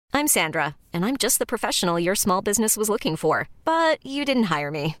I'm Sandra, and I'm just the professional your small business was looking for. But you didn't hire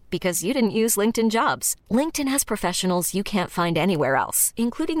me because you didn't use LinkedIn Jobs. LinkedIn has professionals you can't find anywhere else,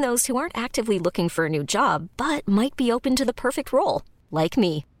 including those who aren't actively looking for a new job, but might be open to the perfect role, like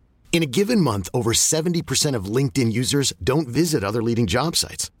me. In a given month, over 70% of LinkedIn users don't visit other leading job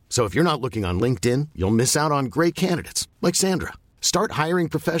sites. So if you're not looking on LinkedIn, you'll miss out on great candidates like Sandra. Start hiring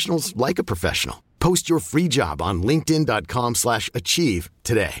professionals like a professional. Post your free job on linkedin.com/achieve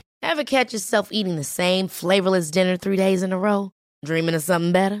today. Ever catch yourself eating the same flavorless dinner 3 days in a row? Dreaming of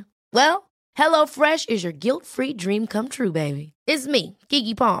something better? Well, HelloFresh is your guilt-free dream come true, baby. It's me,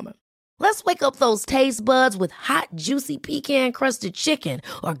 Keke Palmer. Let's wake up those taste buds with hot, juicy pecan-crusted chicken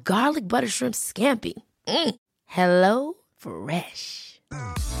or garlic butter shrimp scampi. Hello Fresh.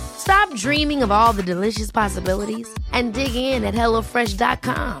 Stop dreaming of all the delicious possibilities and dig in at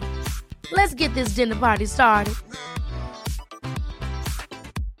HelloFresh.com. Let's get this dinner party started.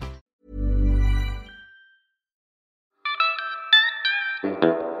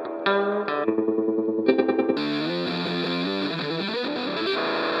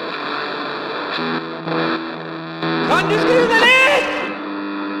 Kan du skru deg litt?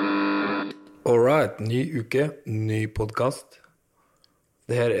 Alright, ny uke, ny podcast.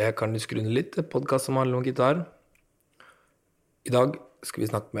 Det her Kan du skru deg litt? En podcast som handler om gitar. I dag skal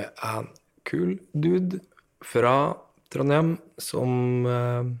vi snakke med en kul dude fra Trondheim som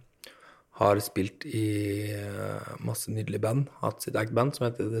har spilt i masse nydelige band, hatt sitt eget band som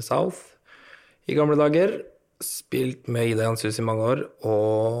heter The South i gamle dager, spilt med Ida Janshus i mange år,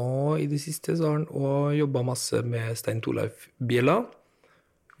 og i det siste så har han også jobbet masse med Stein Torleif Bjella.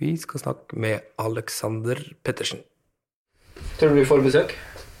 Vi skal snakke med Alexander Pettersen. Tror du vi får besøk?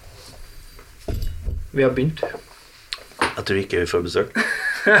 Vi har begynt. Jeg tror ikke vi får besøk.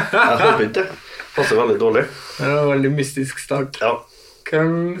 Jeg har begynt det. Passer veldig dårlig. Det var en veldig mystisk start. Ja.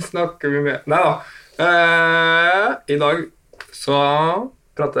 Hvem snakker vi med? Neida. I dag så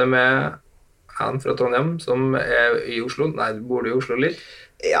prater jeg med en fra Trondheim som i Oslo. Nei, bor du i Oslo litt?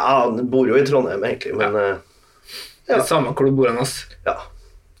 Ja, du bor jo i Trondheim egentlig, men... Ja. Det samme hvor du bor hennes. Ja.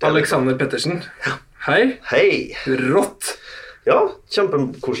 Alexander Pettersen. Ja. Hei. Hei. Rått. Ja,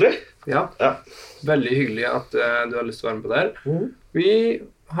 kjempekoselig. Ja. Ja. Veldig hyggelig at du har lyst til å være med på det her. Vi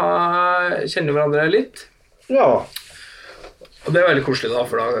kjenner hverandre litt. Ja. Og det veldig koselig da,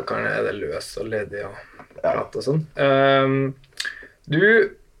 for da er det løs og ledig og prate og sånn. Du,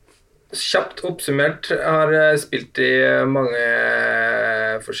 kjapt oppsummert, har spilt i mange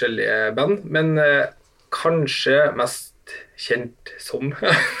forskjellige band, men kanskje mest kjent som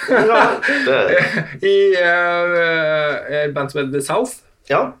Ja, i et band som heter The South.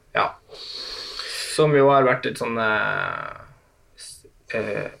 Ja. Ja. Som jo har vært et sånn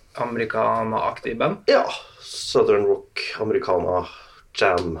amerikana-aktig band. Ja, Southern Rock, americana,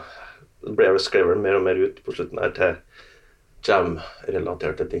 jam. Det ble jo skrevet mer og mer ut på slutten her til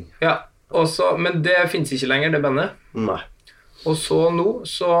jam-relaterte ting. Ja, men det finnes ikke lenger, det bandet. Nei. Og så nå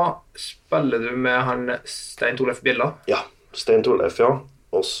så spiller du med han Stein Torleif Bjella. Ja, Stein Torleif, ja.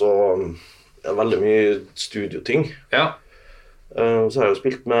 Og så veldig mye studioting. Ja. Så har jeg jo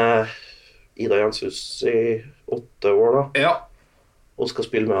spilt med Ida Janshus i 8 år da. Ja. Og skal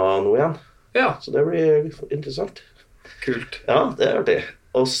spille med henne nå igjen. Ja. Så det blir interessant. Kult. Ja, det artig.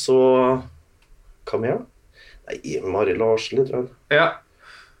 Og så... Hva mer da? Nei, Mari Larsen litt. Ja.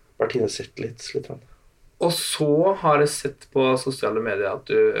 Bertine Zetlitz litt. Og så har jeg sett på sosiale medier at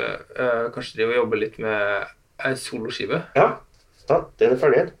du kanskje driver og jobber litt med en soloskive. Ja, den er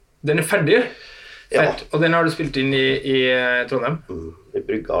ferdig. Den er ferdig? Ja. Fett. Og den har du spilt inn i Trondheim? I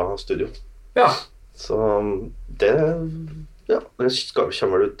Brygga studio. Ja. Så det skal jo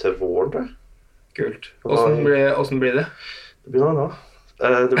komme ut til våren, tror jeg. Kult. Hvordan blir det? Det blir noe annet.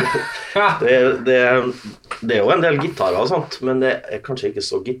 Det er jo en del gitarer og sånt, men det er kanskje ikke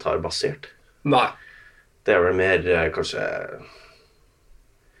så gitarbasert. Nei. Det er vel mer kanskje...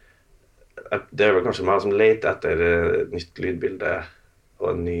 Det er vel kanskje meg som leter etter et nytt lydbilde og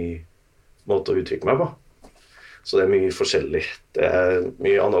en ny måte å uttrykke meg på. Så det er mye forskjellig. Det er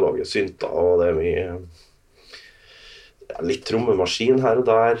mye analoge synter, og det er mye... litt trommemaskin her og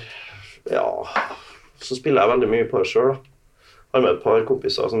der. Ja, så spiller jeg veldig mye på det selv da. Jeg har med et par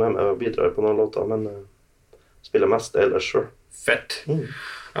kompiser som er med og bidrar på noen låter, men spiller mest det ellers selv. Fett.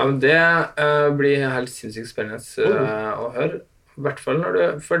 Ja, men det blir helt sinnssykt spennende å høre. I hvert fall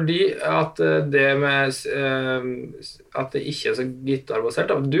fordi at det med at det ikke er så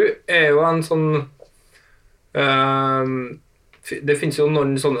gitarbasert. Du er jo en sånn det finnes jo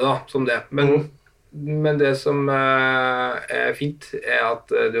noen sånne da, som det. Men det som er fint er at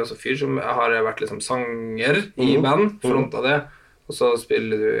du er også fyr som har vært liksom sanger i band, frontet det. og så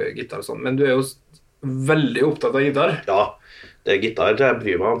spiller du gitar og sånn. Men du jo veldig opptatt av gitar. Ja, det gitar det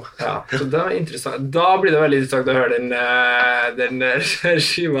bryr meg om. Ja, så det interessant. Da blir det veldig interessant å høre den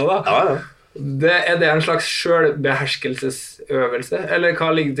skiva da. Ja. Er det en slags selvbeherskelsesøvelse, eller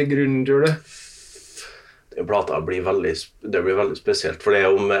hva ligger til grunn, tror du? Plata blir veldig spesielt, for det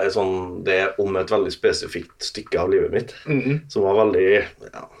om et veldig spesifikt stykke av livet mitt, som var veldig,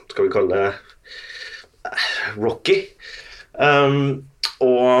 skal vi kalle det, rocky.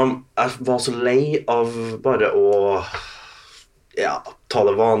 Og jeg var så lei av bare å ta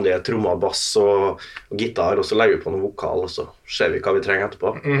det vanlige tromma, bass og gitar, og så legger vi på noen vokal, og så ser vi hva vi trenger etterpå.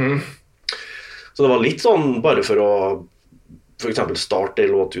 Så det var litt sånn, bare for å for eksempel starte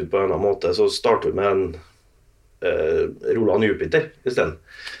en låt ut på en annen måte, så starter vi med en Roland Jupiter I stedet.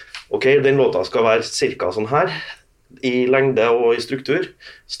 Ok, den låta skal være cirka sånn her, I lengde og I struktur.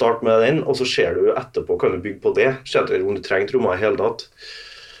 Start med den, og så ser du etterpå, kan du bygge på det. Ser du om du trenger trommer I hele tatt.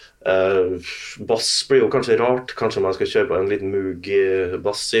 Bass blir jo kanskje rart. Kanskje man skal kjøpe en liten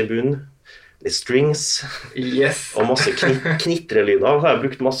Moog-bass I bunnen. Litt strings. Yes. Og masse knitrelyder. Så har jeg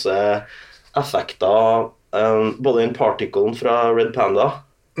brukt masse effekter. Både den particlen fra Red Panda,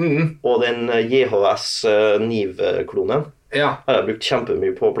 og den JHS Nive-klonen har jeg brukt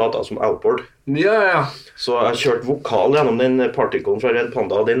kjempemye på plata som outboard. Ja. Så jeg har kjørt vokal gjennom den partiklen fra Red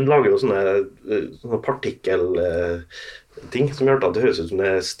Panda, og den lager jo sånne partikkelting som gjør at det høres ut som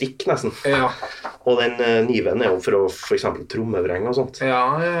det stikk nesten. Ja. Og den Niven jo for å for eksempel trommevreng og sånt.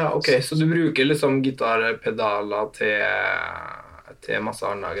 Ja, ok. Så du bruker liksom gitarpedaler til masse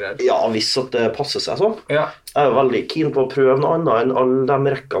andre greier? Ja, hvis at det passer seg sånn. Ja. Jeg jo veldig keen på å prøve noe annet enn alle de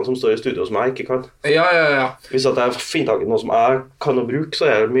rekkene som står I studio som jeg ikke kan. Ja. Hvis at jeg finner tak I noe som jeg kan å bruke, så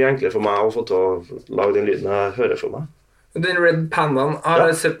det mye enklere for meg å få til å lage den lyden jeg hører for meg. Den Red Pandaen, har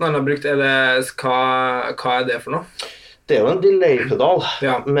jeg sett noen har brukt, hva det for noe? Det jo en delay-pedal,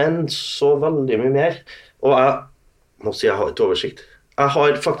 men så veldig mye mer. Og jeg må si jeg har ikke oversikt. Jeg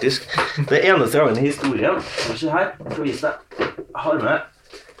har faktisk, det eneste gangen I historien, skal vi se her, skal vise deg, jeg har med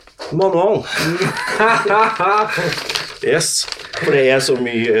manualen. Yes, for det så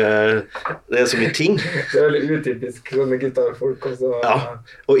mye ting. Det veldig utypisk sånne gitarfolk også. Ja,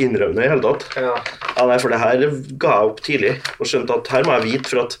 og innrømme det I hele tatt. Ja, nei, for det her ga jeg opp tidlig, og skjønte at her må jeg vite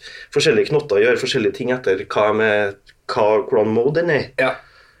for at forskjellige knotter gjør forskjellige ting etter hvordan mode den Ja.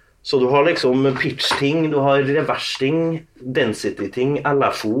 Så du har liksom pitch-ting, du har revers-ting, density-ting,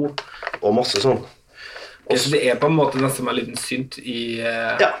 LFO og masse sånn. Så det på en måte nesten en liten synt I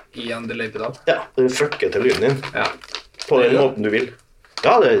en delay-pedal? Ja, den fucker til lyden din. Ja. På den måten du vil.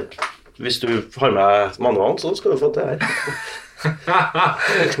 Ja, hvis du har med manualen, så skal du få til det her.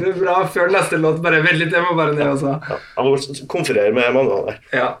 Det bra, før neste låt, bare vent litt, jeg må bare ned også. Ja, jeg må konferere med manualen her.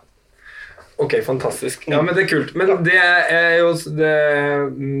 Ja. Ok, fantastisk. Ja, men det kult. Men det jo det,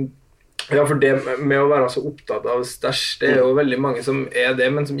 ja, for det med å være så opptatt av stæsj, det jo veldig mange som det,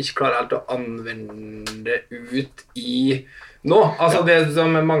 men som ikke klarer helt å anvende ut I nå. Altså det som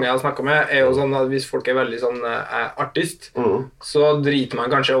mange jeg har snakket med jo sånn at hvis folk veldig sånn artist, så driter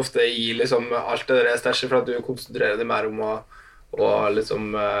man kanskje ofte I liksom alt det der stæsjet for at du konsentrerer deg mer om å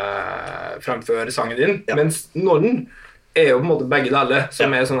liksom fremføre sangen din. Mens noen jo på en måte begge deler,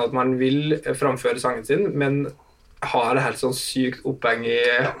 som sånn at man vil framføre sangen sin, men har helt sånn sykt oppheng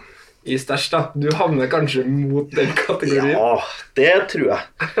I stæsj da. Du havner kanskje mot den kategorien? Ja, det tror jeg.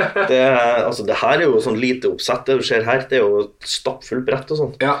 Det her jo sånn lite oppsett, det du ser her, det jo stappfullt brett og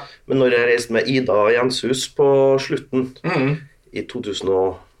sånn. Ja. Men når jeg reiste med Ida Jenshus på slutten, I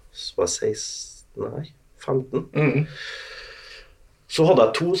 2015, så hadde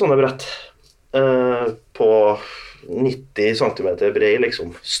jeg 2 sånne brett på 90 centimeter bred,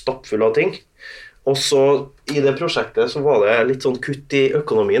 liksom, stappfull av ting. Og så I det prosjektet så var det litt sånn kutt I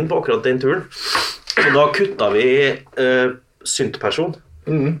økonomien på akkurat den turen. Og da kuttet vi syntperson.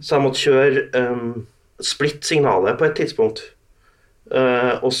 Så jeg måtte kjøre splitt-signalet på et tidspunkt.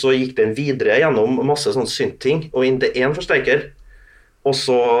 Og så gikk den videre gjennom masse sånn synt-ting, og inn til en forsterker, og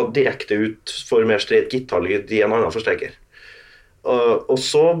så direkte ut for mer straight gitarlyd I en annen forsterker. Og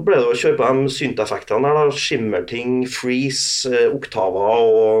så ble det å kjøre på de synt-effektene der da, skimmer-ting, freeze, oktaver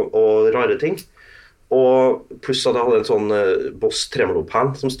og rare ting. Og pluss at jeg hadde en sånn Boss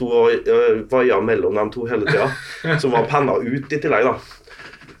Tremolo-pen som stod og vaia mellom de 2 hele tiden, som var penna ut I tillegg da.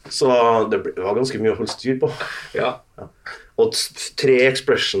 Så det var ganske mye å holde styr på. Ja. Og 3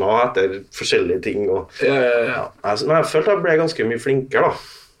 expressioner etter forskjellige ting. Og, men jeg følte jeg ble ganske mye flinkere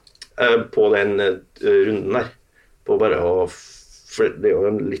da, på den runden der. På bare å For det jo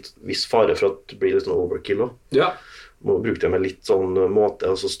en litt viss fare for at det blir litt sånn overkill også. Ja. Må bruke det med litt sånn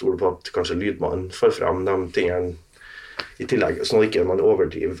måte, og så stole på at kanskje lydmannen får frem de tingene I tillegg, sånn at ikke man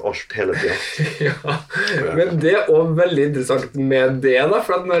overdriver alt hele tiden. Ja, men det er også veldig interessant med det da,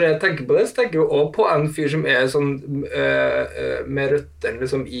 for at når jeg tenker på det, så tenker jeg også på en fyr som er sånn med røttene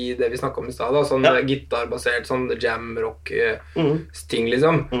liksom, i det vi snakket om I sted, da, sånn gitarbasert, sånn jam-rock-ting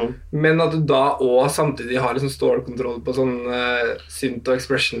liksom. Men at du da også samtidig har liksom stålkontroll på sånn synth og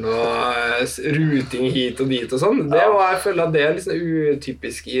expression og ruting hit og dit og sånn. Det var, jeg føler at det er liksom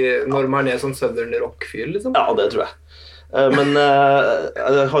utypisk når man er sånn southern rock-fyr liksom. Ja, det tror jeg. Men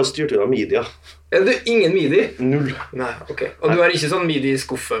jeg har styrt unna midi. Er det ingen midi? Null. Nei, ok. Og du har ikke sånn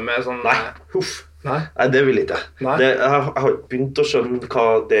midi-skuffe med sånn... Nei, huff. Nei, det vil ikke jeg. Jeg har ikke begynt å skjønne hva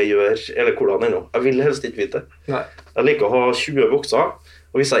det gjør, eller hvordan ennå. Jeg vil helst ikke vite. Nei. Jeg liker å ha 20 bokser,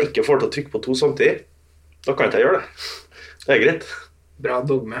 og hvis jeg ikke får til å trykke på 2 samtidig, da kan ikke jeg gjøre det. Det er greit. Bra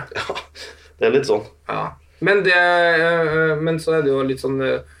dogme. Ja, det er litt sånn. Ja. Men så er det jo litt sånn...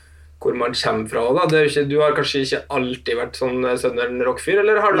 hvor man kommer fra da. Det er jo ikke, du har kanskje ikke alltid vært sånn southern rock-fyr,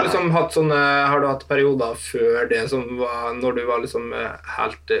 eller har du liksom hatt sånne, har du hatt perioder før det som var, når du var liksom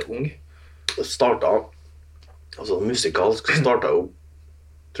helt ung? Det startet, altså musikalsk startet jo,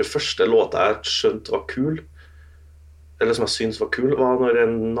 det første låta jeg skjønte var kul, eller som jeg synes var kul, var når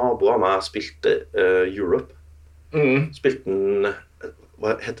en nabo av meg spilte Europe. Spilte den,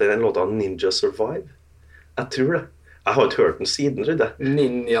 hva heter den låta? Ninja Survive? Jeg tror det. Jeg har ikke hørt den siden, tror jeg.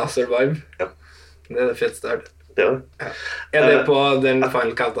 Ninja Survive? Ja. Det er det feteste jeg har hørt. Det er det. Ja. Er det på den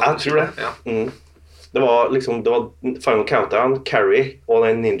Final Countdown? Jeg tror det. Ja. Det var Final Countdown, Carrie og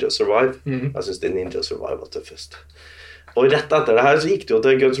den Ninja Survive. Jeg synes det Ninja Survive var tøffest. Og rett etter det her så gikk det jo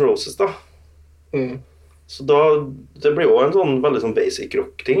til Guns N' Roses da. Så da, det ble jo en sånn veldig sånn basic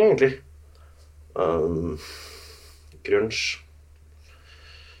rock-ting egentlig. Grunge.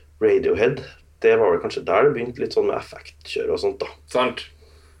 Radiohead. Det var vel kanskje der det begynte litt sånn med effektkjør og sånt da. Sant.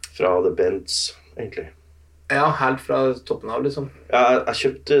 Fra The Bends, egentlig. Ja, helt fra toppen av, liksom. Ja, jeg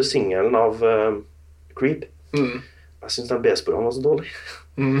kjøpte singelen av Creep. Jeg synes den B-sporene var så dårlig.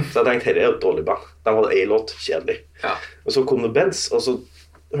 Så jeg tenkte, her er jo et dårlig band. De hadde en låt, kjedelig. Ja. Og så kom The Bends, og så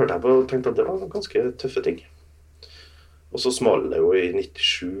hørte jeg på og tenkte at det var ganske tøffe ting. Og så smalte det jo i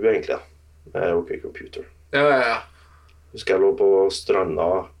 97, egentlig, da. Med OK Computer. Ja. Husker jeg lå på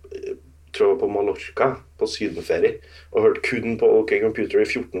stranda... tror jeg på Mallorca, på sydenferie, og hørte kun på OK Computer i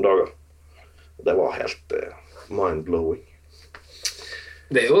 14 dager. Det var helt mind-blowing.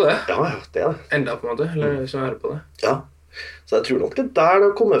 Det er jo det. Ja, det er det. Enda på en måte, eller som hører på det. Ja, så jeg tror nok det der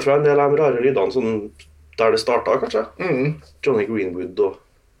det kommer fra en del av de rare lydene, sånn der det startet, kanskje. Johnny Greenwood, og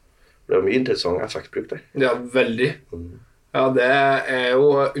det var mye interessant effektbruk der. Ja, veldig. Ja, det er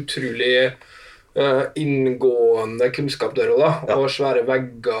jo utrolig... inngående kunnskap der også da, og svære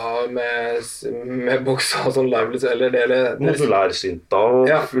vegger med bokser og sånn live, eller modulærsynta og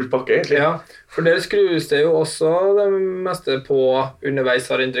full pakke egentlig. Ja, for dere skrus det jo også det meste på underveis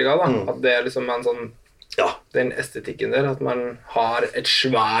har inntrykk av da, at det er liksom en sånn den estetikken der, at man har et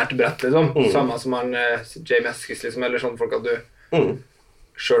svært brett liksom, samme som man J. Meskis liksom, eller sånn folk at du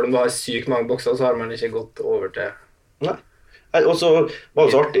selv om du har sykt mange bokser så har man ikke gått over til og så var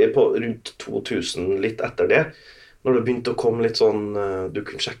det så artig på rundt 2000 litt etter det, når det begynte å komme litt sånn, du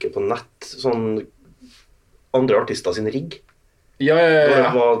kunne sjekke på nett, sånn andre artister sin rigg. Ja.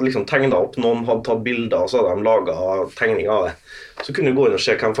 Det var liksom tegnet opp, noen hadde tatt bilder, og så hadde de laget tegninger av det. Så kunne du gå inn og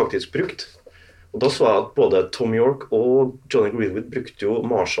se hva de faktisk brukte. Og da så jeg at både Tom York og Johnny Greenwood brukte jo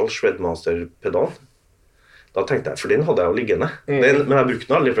Marshall Shredmaster-pedalen. Da tenkte jeg, for den hadde jeg jo liggende. Men jeg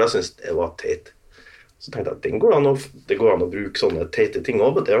brukte den aldri, for jeg synes det var teit. Så tenkte jeg at det går an å bruke sånne teite ting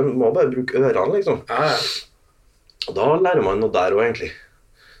også, men det må bare bruke ørene, liksom. Ja. Og da lærer man noe der også, egentlig.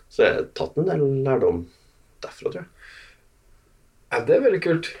 Så jeg har tatt en del lærdom derfra, tror jeg. Ja, det er veldig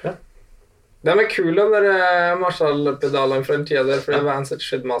kult. Ja. De er kule, de der Marshall-pedalene fra den tiden der, for det var en sett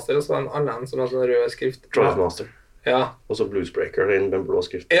Shredmaster, og så var en annen som har sånn rød skrift. Drive Master. Ja. Og så Bluesbreaker, den blå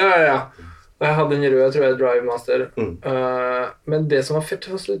skrift. Ja. Jeg hadde en rød, tror jeg, Drive Master. Men det som var fett,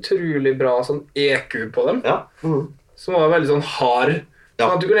 var så utrolig bra sånn EQ på dem. Ja. Som var veldig sånn hard.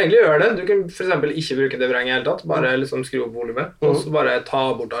 Sånn at du kunne egentlig gjøre det. Du kunne for eksempel ikke bruke det vreng i hele tatt. Bare liksom skru opp volumet. Og så bare ta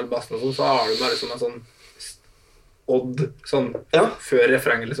bort all bassen og sånn. Så har du bare som en sånn odd sånn før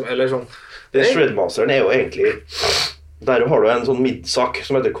refrenget, liksom. Eller sånn. Det Shredmasteren er jo egentlig... Der har du en sånn midsak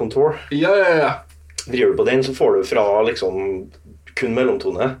som heter Contour. Ja. Vrir du på den, så får du fra liksom kun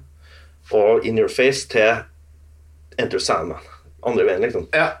mellomtone og In Your Face til Enter Sandman. Andre veien, liksom.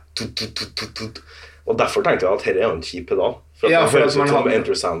 Ja. Og derfor tenkte jeg at her er jo en kjip pedal. For at det høres ut som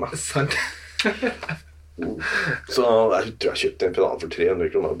Enter Sandman. Sant. Så jeg tror jeg kjøpte en pedal for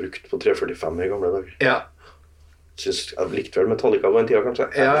 300 kroner og brukt på 345 i gamle dager. Ja. Jeg likte vel Metallica på den tiden, kanskje.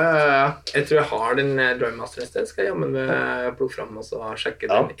 Ja. Jeg tror jeg har den Drivemaster et sted. Skal jeg jammen plukke frem og så sjekke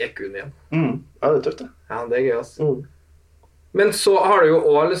den EQ-en igjen. Ja, det tøft det. Ja, det gøy, altså. Men så har du jo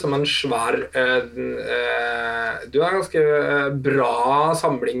også liksom en svær du har en ganske bra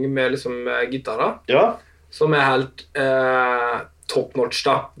samling med liksom gitarer. Ja. Som helt top notch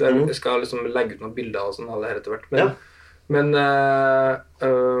da. Der jeg skal liksom legge ut noen bilder og sånn av det her etter hvert. Men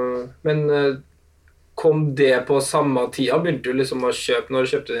kom det på samme tida? Begynte du liksom å kjøpe, når du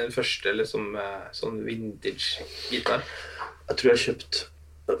kjøpte din første liksom, sånn vintage-gitar? Jeg tror jeg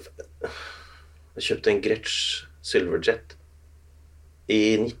kjøpte en Gretsch Silverjet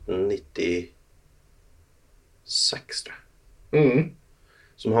i 1996, tror jeg.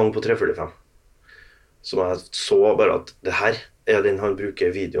 Som hang på 345. Som jeg så bare at det her er den han bruker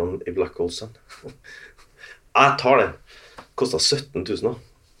i videoen i Black Hole Sun. Jeg tar den. Kostet 17 000 da.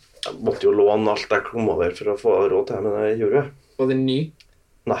 Jeg måtte jo låne alt jeg kom over for å få råd til det, men jeg gjorde det. Var den ny?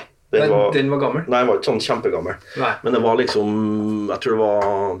 Nei. Den var gammel? Nei, den var ikke sånn kjempegammel. Nei. Men det var liksom, jeg tror det var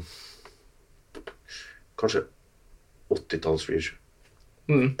kanskje 80-talls reissue.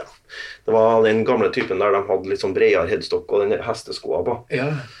 Ja. Det var den gamle typen der de hadde litt sånn bredere headstock og den hesteskoa på. Ja.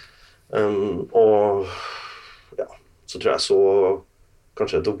 Og ja, så tror jeg så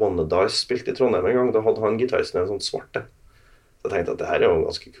kanskje The Wanna Dice spilte i Trondheim en gang. Da hadde han gitaristen en sånn svart en. Så jeg tenkte at det her er jo en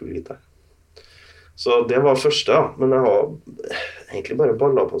ganske kul gitar. Så det var første, da. Men jeg har egentlig bare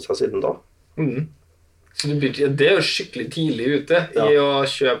ballet på seg siden da. Så det er jo skikkelig tidlig ute i å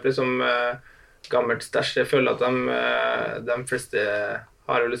kjøpe liksom gammelt stæsj. Jeg føler at de fleste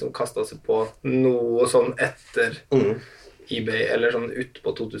har jo liksom kastet seg på noe sånn etter eBay, eller sånn ut på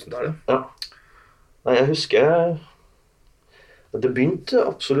 2000-tallet. Ja. Nei, jeg husker det begynte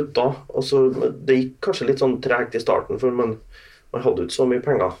absolutt da. Altså, det gikk kanskje litt sånn tregt i starten, for man hadde ikke så mye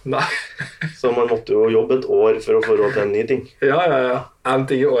penger. Nei. Så man måtte jo jobbe et år for å få råd til en ny ting. Ja. En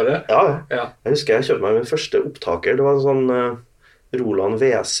ting i året. Ja. Jeg husker jeg kjøpte meg min første opptaker. Det var en sånn Roland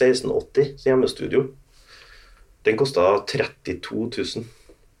VS 1680 hjemmestudio. Den kostet 32 000.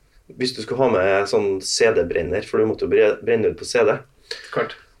 Hvis du skulle ha med sånn CD-brenner, for du måtte jo brenne ut på CD.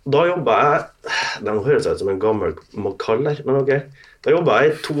 Klart. Da jobbet jeg, det høres ut som en gammel makall her, men ok. Da jobbet jeg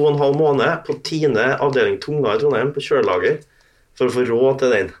i 2,5 måneder på Tine avdeling Tunga i Trondheim på kjølelager for å få råd til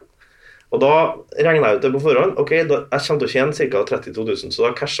den. Og da regnet jeg ut det på forhånd. Ok, jeg kommer til å tjene ca. 32 000, så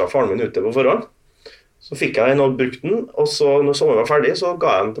da cashet faren min ut det på forhånd. Så fikk jeg den og brukte den, og så når sommeren var ferdig, så ga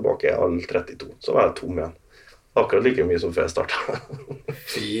jeg den tilbake alle 32. Så var jeg tom igjen. Akkurat like mye som før jeg startet.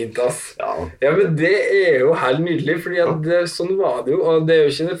 Fint, ass. Ja, men det er jo helt nydelig, fordi at sånn var det jo, og det er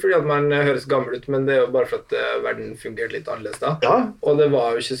jo ikke fordi at man høres gammel ut, men det er jo bare for at verden fungerte litt annerledes da. Ja. Og det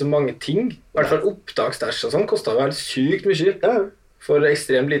var jo ikke så mange ting. I hvert fall opptaksstæsj og sånn kostet jo helt sykt mye. Ja. For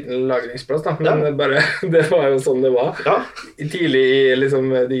ekstremt liten lagringsplass da, men det var jo sånn det var. Ja. Tidlig i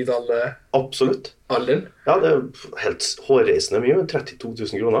liksom digitale Absolutt. alderen. Ja, det er helt hårreisende mye, 32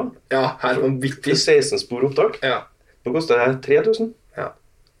 000 kroner. Ja, her var vittig. I 16 spor opptak. Ja. Nå koster det 3 000. Ja.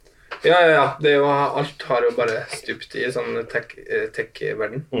 Det er jo, alt har jo bare stupt i sånn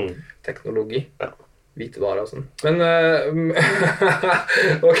tech-verden. Teknologi. Ja. Hvitevarer og sånn. Men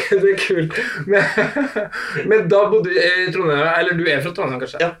ok, det er kult. Men da bodde du i Trondheim, eller du er fra Trondheim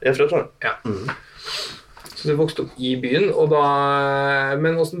kanskje? Ja, jeg er fra Trondheim. Ja. Så du vokste opp i byen, og da,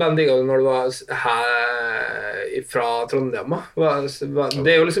 men hvordan band digget du når du var her fra Trondheim?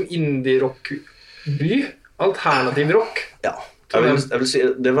 Det er jo liksom indie-rock-by, alternativ rock. Ja, jeg vil si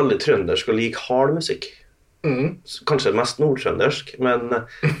det er veldig trøndersk å like hard musikk. Kanskje mest nordtrøndersk,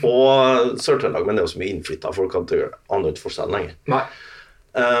 og Sør-Trøndelag, men det er jo så mye innflyttet folk at det aner ikke forskjell lenger. Nei.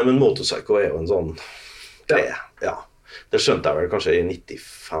 Men Motorpsycho er jo en sånn greie. Ja. Det skjønte jeg vel kanskje i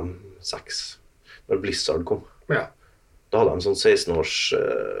 95-6, når Blizzard kom. Ja. Da hadde de en sånn 16-års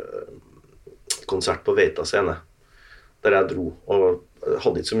konsert på Veita scene, der jeg dro, og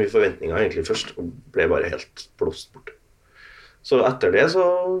hadde ikke så mye forventninger egentlig først, og ble bare helt blåst bort. Så etter det så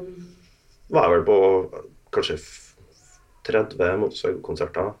var jeg vel på kanskje 30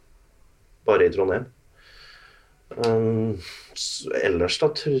 Motorpsycho-konserter bare i Trondheim. Ellers da,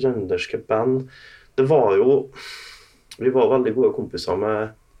 trønderske band, det var jo, vi var veldig gode kompiser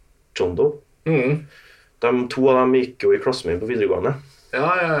med John Doe. To av dem gikk jo i klassen min på videregående.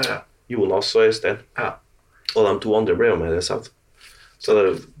 Ja. Jonas og Øystein. Ja. Og de to andre ble jo med i det selv. Så det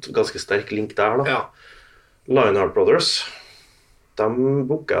er ganske sterk link der da. Ja. Lionheart Brothers, de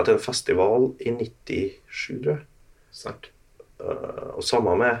booket jeg til en festival i 97, tror jeg. Sant. Og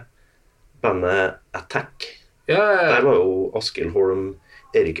sammen med bandet Attack. Ja. Der var jo Askild Holm,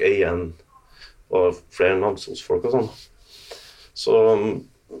 Erik Øyen og flere Namsos-folk og sånn. Så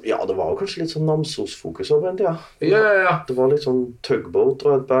Ja, det var jo kanskje litt sånn Namsos-fokus over en tid, Ja. Det var litt sånn Tugboat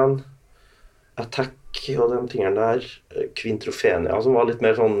og et band, Attack og de tingene der, Quintrofenia, som var litt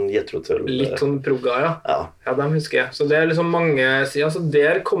mer sånn Jethro-Tull. Litt sånn progga, Ja. Ja, dem husker jeg. Så det liksom mange sider, så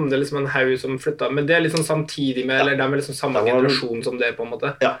der kom det liksom en haug som flyttet, men det er liksom samtidig med, eller de er liksom samme generasjon som det på en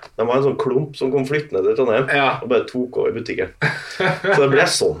måte. Ja, det var en sånn klump som kom flyttende til Trondheim, og bare tok over butikken. Så det ble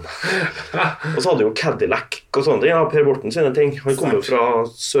sånn. Og så hadde jo Cadillac og sånne ting, Per Borten sine ting. Han kom jo fra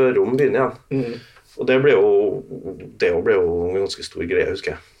Sørom byen igjen. Og det ble jo en ganske stor greie,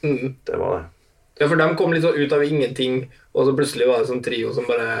 husker jeg. Det var det. Ja, for de kom litt sånn ut av ingenting, og så plutselig var det sånn trio som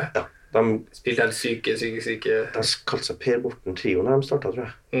bare spilte helt syke. De kalte seg Per Borten Trio når de startet, tror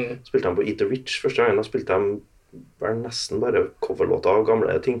jeg. Spilte de på Eat the Rich første gangen, da spilte de vel nesten bare coverlåter av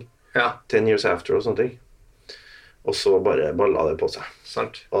gamle ting. 10 Years After og sånne ting. Og så bare la det på seg.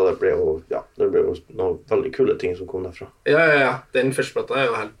 Sant. Og det ble jo noen veldig kule ting som kom derfra. Ja. Den første plata er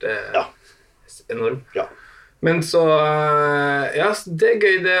jo helt enorm. Ja. Men så, det er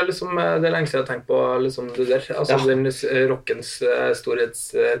gøy, det er liksom det lengste jeg har tenkt på liksom det der, altså den rockens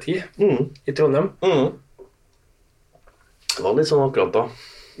storhetstid i Trondheim. Det var litt sånn akkurat da.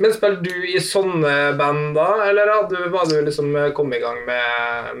 Men spiller du i sånne band da, eller var du liksom kommet i gang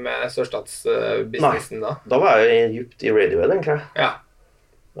med sørstatsbusinessen da? Nei, da var jeg djupt i Radiohead egentlig. Ja.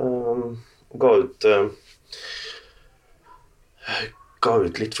 Ga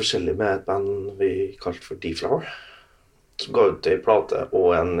ut litt forskjellig med et band vi kalte for Deflower. Så ga ut en plate og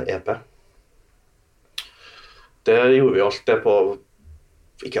en EP. Det gjorde vi alt det på...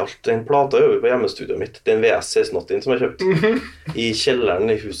 Ikke alt, den plata gjorde vi på hjemmestudioet mitt. Det er en VS 1680 som jeg kjøpt i kjelleren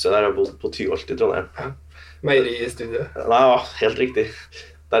i huset der jeg bodde på Tyholt i Trondheim. Ja. Meieri i studiet? Nei, ja, helt riktig.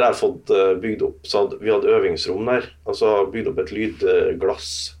 Der har jeg fått bygd opp, så vi hadde øvingsrom der, og så bygd opp et lydglass.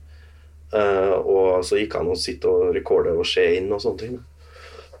 Og så gikk han og sitte og rekorde og se inn og sånne ting.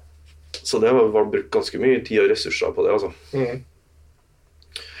 Så det var brukt ganske mye tid og ressurser på det, altså.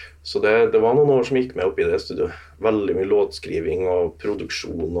 Så det var noen år som gikk med opp i det studioet. Veldig mye låtskriving og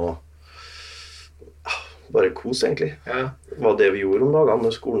produksjon og bare kos, egentlig. Ja. Det var det vi gjorde om dagene.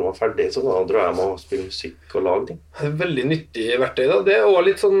 Når skolen var ferdig, så da drar jeg med å spille musikk og lage ting. Det er veldig nyttig verktøy, da. Det er også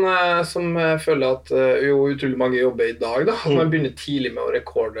litt sånn som jeg føler at jo utrolig mange jobber i dag, da. At man begynner tidlig med å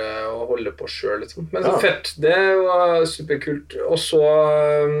rekorde og holde på selv, liksom. Men så fett, det var superkult. Og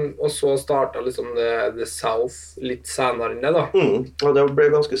så startet liksom The South litt senere enn det, da. Ja, det ble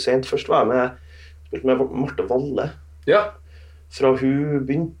ganske sent. Først var jeg spilte med Marte Valle. Ja. Fra hun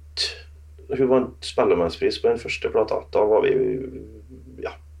begynte... Hun vant Spellemannspris på den første plata. Da var vi,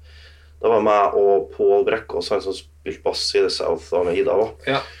 da var meg og Pål Brekkås, han som spilte bass i The South, da med Ida,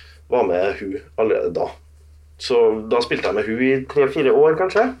 var med hun allerede da. Så da spilte jeg med hun i 3-4 år,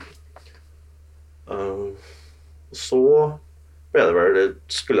 kanskje. Så ble det vel,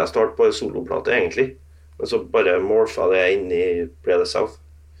 skulle jeg starte på en soloplate, egentlig. Men så bare morfa det inn i The South.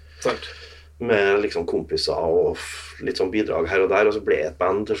 Sant. Med liksom kompiser og litt sånn bidrag her og der, og så ble et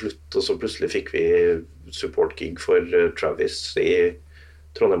band til slutt, og så plutselig fikk vi support-gig for Travis i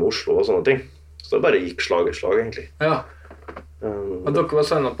Trondheim og Oslo og sånne ting. Så det bare gikk slag i slag, egentlig. Ja. Og dere var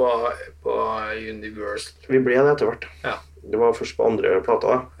sendet på Universal? Vi ble det etter hvert. Ja. Det var først på andre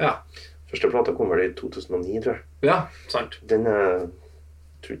plata. Ja. Første plata kom vel i 2009, tror jeg. Ja, sant. Den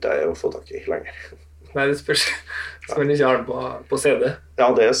tror ikke jeg å få tak i lenger. Nei, det spørs. Så man ikke har den på CD. Ja,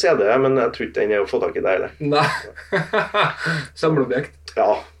 det er CD, men jeg tror ikke den er å få tak i der. Nei. Samleobjekt.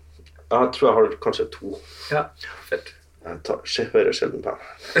 Ja. Jeg tror jeg har kanskje 2. Ja, fett. Jeg hører sjelden på den.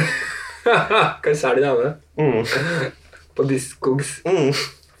 Kan jeg selge det? På Discogs. Men,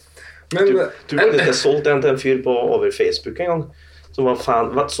 du faktisk solgte en til en fyr på over Facebook en gang, som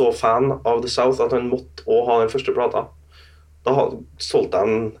var så fan av The South at han måtte også ha den første plata. Da solgte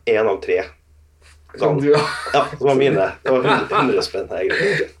han 1 av 3. Som du, ja, det var mine. Det var 100 spenn.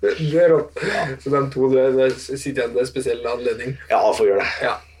 Det er rått. Ja. Så de 2, det sitter igjen en spesiell anledning. Ja, får gjøre det.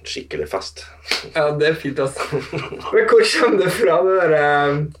 Ja. Skikkelig fest. Ja, det er fint, altså. Men hvor kommer det fra, det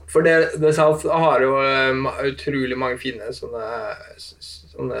der? For The South har jo utrolig mange fine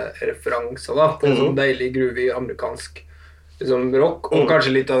sånne referanser, da. Det er sånn deilig, groovy, amerikansk liksom rock, og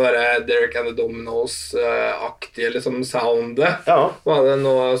kanskje litt av det Derek and the Dominos-aktige liksom soundet. Ja. Var det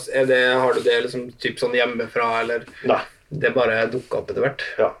noe, har du det liksom typ sånn hjemmefra, eller? Nei. Det bare dukket opp etter hvert?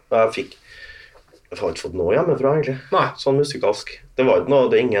 Ja, jeg har ikke fått noe hjemmefra, egentlig. Nei. Sånn musikalsk. Det var ikke noe,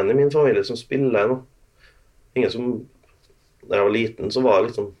 det er ingen i min familie som spiller nå. Ingen som, da jeg var liten, så var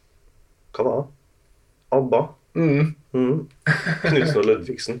det liksom, hva var det? ABBA. Knudsen og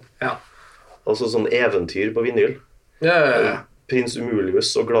Ludvigsen. Ja. Altså sånn eventyr på vinyl. Ja. Prins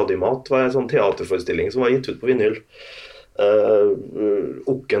Umulius og Gladimat var en sånn teaterforestilling som var gitt ut på vinyl.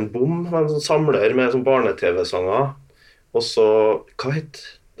 Okken Bom var en sånn samler med sånn barne-tv-sanger. Og så, hva het?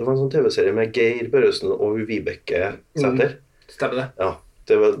 Det var en sånn tv-serie med Geir Børresen og Vibeke Sæther. Stemmer det. Ja,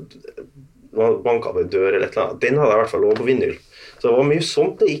 det var banket på en dør eller et eller annet. Den hadde jeg i hvert fall også på vinyl. Så det var mye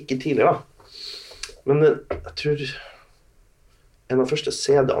sånt det gikk i tidlig da. Men jeg tror en av første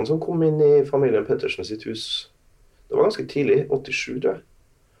CD-ene som kom inn i familien Pettersen sitt hus, det var ganske tidlig, 87 tror jeg.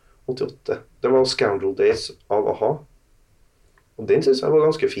 88. Det var Scoundrel Days av A-ha. Og den synes jeg var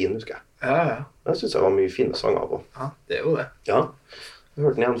ganske fin, husker jeg. Ja. Den synes jeg var mye fine sanger på. Ja, det er jo det. Ja, jeg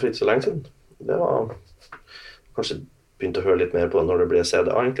hørte den igjen for ikke så lenge siden. Det var kanskje begynte å høre litt mer på når det ble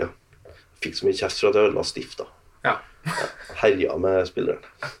CD egentlig. Jeg fikk så mye kjeft for at jeg ødela stifta. Ja. Herja med spilleren.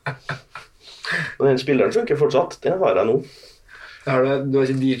 Og den spilleren funker fortsatt. Den har jeg nå. Du har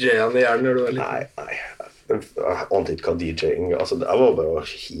ikke DJ-en i hjernen når du var litt... Nei. Jeg ante ikke hva DJ-ing... Altså, det var bare å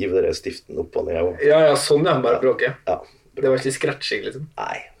hive dere stiften opp og ned. Ja, sånn er bare bråket. Ja. Det var ikke scratching, liksom.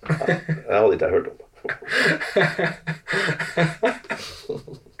 Nei. Det hadde ikke jeg hørt om.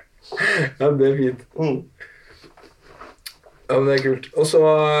 Ja, det er fint. Ja, men det er kult. Og så...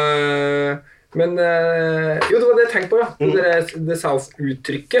 Men... Jo, det var det jeg tenkte på, ja. Det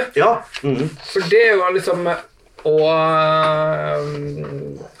South-uttrykket. Ja. For det er jo liksom... Og...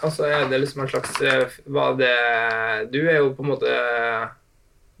 altså, er det liksom en slags... Hva det... Du er jo på en måte...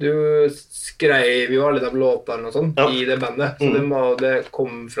 Du skrev jo alle de låtene og sånn i det bandet, så det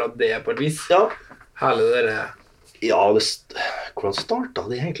kom fra det på et vis. Ja. Hele det der... Ja, hvordan startet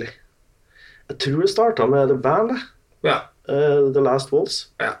det egentlig? Jeg tror det startet med The Band, Ja. The Last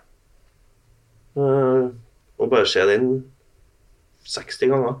Waltz. Ja. Og bare se den 60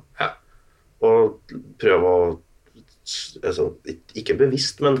 ganger. Ja. Og prøve å... Altså, ikke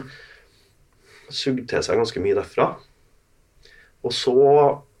bevisst, men sugde til seg ganske mye derfra. Og så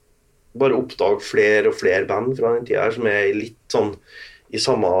bare oppdag flere og flere band fra den tiden her som er litt sånn i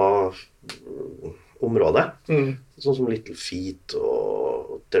samme område. Sånn som Little Feet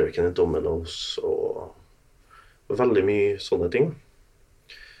og Derek and the Dominos og veldig mye sånne ting.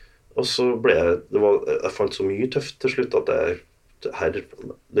 Og så jeg fant så mye tøft til slutt at det er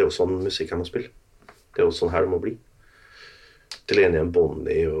jo sånn musikk jeg må spille. Det er jo sånn her det må bli. Delaney and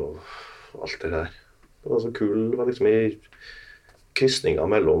Bonnie og alt det der. Det var så kul, det var liksom i krysninger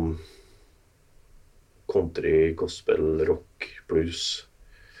mellom country, gospel, rock, blues,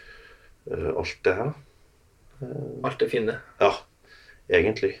 alt det her. Alt det fine. Ja,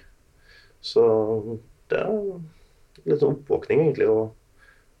 egentlig. Så det er litt sånn oppvåkning egentlig,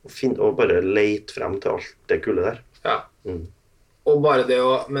 og bare lete frem til alt det kule der. Ja. Og bare det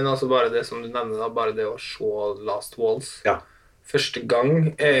men altså bare det som du nevner da, bare det å se Last Waltz. Ja. Første gang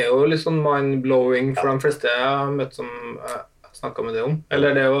er jo litt sånn mind-blowing for de fleste jeg har møtt som snakket med det om.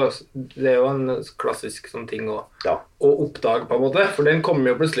 Eller det er jo en klassisk sånn ting å oppdage på en måte, for den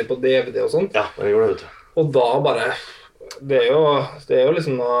kommer jo plutselig på DVD og sånn. Ja, den gjorde det, vet du. Og da bare, det er jo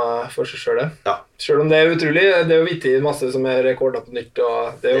liksom noe for seg selv det. Ja. Selv om det er utrolig, det er jo vittig masse som er rekordet på nytt,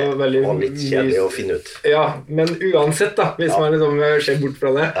 og det er jo veldig... Og litt kjedelig å finne ut. Ja, men uansett da, hvis man liksom ser bort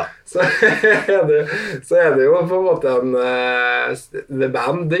fra det, så er det jo på en måte en The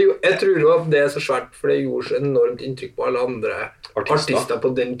Band. Jeg tror jo at det er så svært, for det gjorde så enormt inntrykk på alle andre artister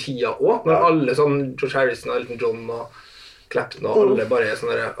på den tiden også. Når alle sånn, George Harrison og Elton John og Clapton og alle bare er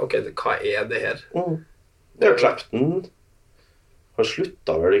sånn der, ok, hva er det her? Det er Clapton. Han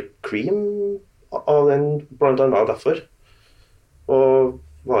sluttet vel i Cream av den, blant annet derfor. Og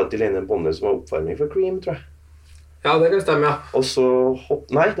var det Delaney and Bonnie som var oppvarming for Cream, tror jeg. Ja, det kan stemme, ja. Og så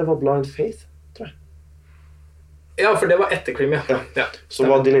nei, det var Blind Faith, tror jeg. Ja, for det var etter Cream, ja. Så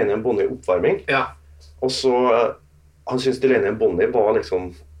var Delaney and Bonnie oppvarming. Ja. Og så, han synes Delaney and Bonnie var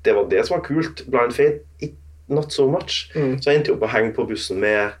liksom, det var det som var kult. Blind Faith, not so much. Så jeg endte opp å henge på bussen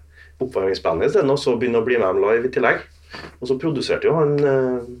med oppvarmingsbandet i stedet, og så begynne å bli med dem live i tillegg. Og så produserte jo han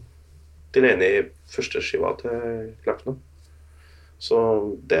Delaney første skiva til Clapton. Så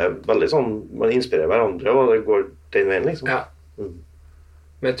det er veldig sånn, man inspirerer hverandre, og det går den veien, liksom. Ja.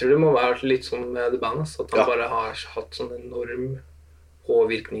 Men jeg tror det må være litt sånn med The Band, at han bare har hatt sånn enorm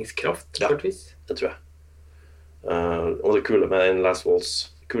påvirkningskraft, på et vis. Det tror jeg. Og det kule med den Last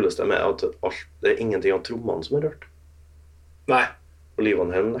Waltz, kuleste med at det er ingenting av trommene som er rørt. Nei. Og Liv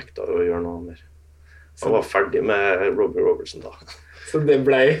Van Helm nekta å gjøre noe mer. Han var ferdig med Robbie Robertson da. Så det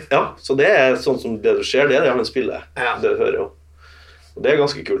ble... Ja, så det er sånn som det du ser, det er det han spiller. Ja. Det hører jo. Og det er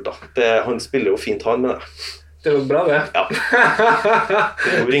ganske kult da. Han spiller jo fint han med det. Det var bra det. Ja.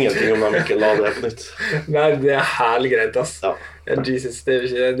 Det gjorde ingenting om de ikke la det på nytt. Nei, det er herlig greit, ass. Ja. Ja, Jesus, det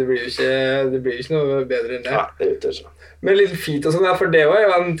blir jo ikke noe bedre enn det. Nei, det er ikke det. med litt feet og sånn, ja, for det var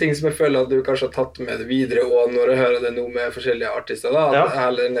jo en ting som jeg føler at du kanskje har tatt med det videre, og når jeg hører det nå med forskjellige artister, da, at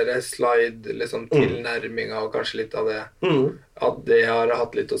hele den der slide, liksom, tilnærminga og kanskje litt av det, at det har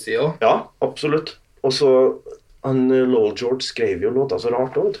hatt litt å si også. Ja, absolutt. Og så, Lowell George skrev jo låter så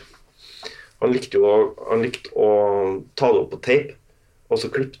rart også. Han likte å ta det opp på tape, og så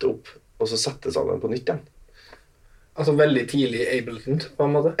klippe det opp, og så sette det sammen på nytt igjen. Altså veldig tidlig Ableton, på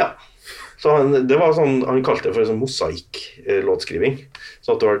en måte? Ja. Så det var sånn, han kalte det for sånn mosaikk-låtskriving.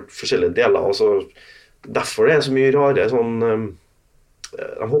 Så at det var forskjellige deler, og så derfor det så mye rare sånn,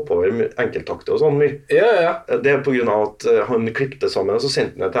 de hoppet over enkelttakter og sånn mye. Ja. Det på grunn av at han klippte sammen, og så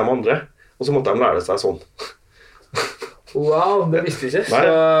sendte han det til de andre, og så måtte de lære seg sånn. Wow, det visste jeg ikke.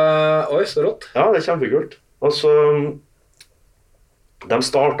 Oi, så rått. Ja, det kjempekult. Og så, de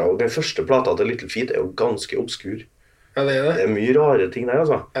startet, og den første plata til Little Feat er jo ganske obskur. Ja, det er det. Det er mye rare ting der,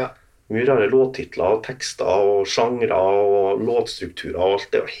 altså. Ja. Mye rare låttitler, og tekster, og sjangre, og låtstrukturer, og alt.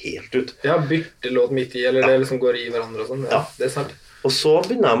 Det er jo helt ut. Ja, bytte låt midt i, eller det liksom går i hverandre og sånn. Ja, det er sant. Og så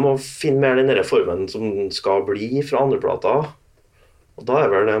begynner de å finne mer den der formen som skal bli fra andre plata. Og da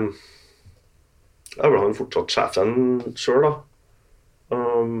er vel han fortsatt sjefen selv, da.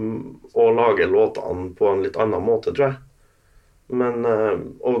 Og lager låtene på en litt annen måte, tror jeg. Men,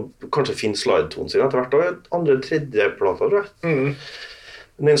 og kanskje finne slide-tonen sin etter hvert, og andre tredje plata, tror jeg.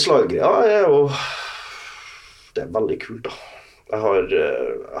 Den slide-greia er jo, det er veldig kult, da. Jeg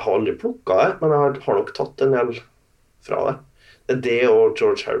har aldri plukket det, men jeg har nok tatt en del fra det. Det er det og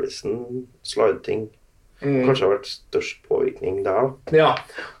George Harrison slide-ting. Kanskje har vært størst påvirkning der, da. Ja,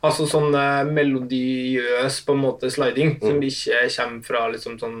 altså sånn melodiøs på en måte sliding, som ikke kommer fra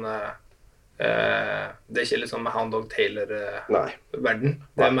liksom sånn, det er ikke liksom Hound Dog Taylor-verden.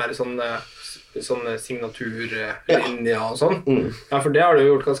 Det er mer sånne signaturlinjer og sånn. Ja, for det har du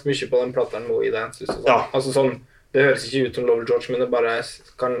gjort ganske mye på den platen nå i Dance. Sånn. Ja. Altså sånn, det høres ikke ut som Lowell George, men det bare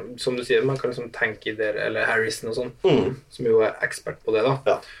kan, som du sier, man kan liksom tenke i det, eller Harrison og sånn, som jo er ekspert på det, da.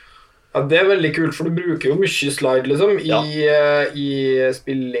 Ja. Ja, det er veldig kult, for du bruker jo mye slide, liksom, i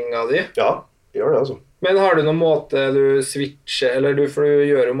spillinga di. Ja, gjør det, altså. Men har du noen måte du switcher, eller for du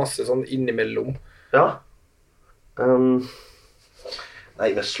gjør jo masse sånn innimellom? Ja.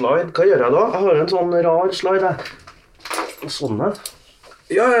 Nei, med slide, hva gjør jeg da? Jeg har en sånn rar slide her. Sånn her.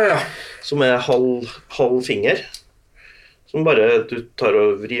 Ja. Som er halv finger. Som bare du tar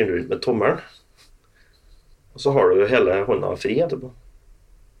og vrir rundt med tommelen. Og så har du hele hånda fri etterpå.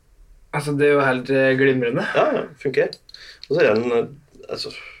 Altså, det er jo helt glimrende. Ja, funker. Og så er den, altså,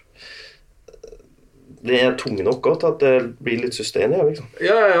 det er tung nok til at det blir litt sustain i, liksom.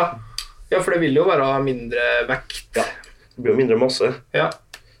 Ja. Ja, for det vil jo være mindre vekt. Ja, det blir jo mindre masse. Ja.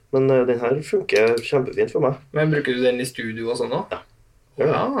 Men den her funker kjempefint for meg. Men bruker du den i studio og sånn også?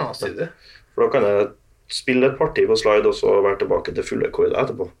 Ja. Ja, sier du. For da kan jeg spille et parti på slide, og så være tilbake til fulle akkorder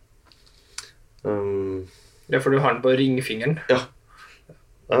etterpå. Ja, for du har den på ringfingeren. Ja.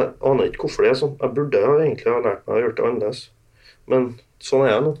 Jeg aner ikke hvorfor det er sånn. Jeg burde egentlig ha lært meg å gjøre det annerledes. Men sånn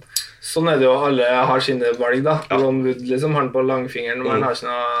er jeg nå. Sånn er det jo, alle har sine valg, da. Ron Wood liksom har den på langfingeren, men har ikke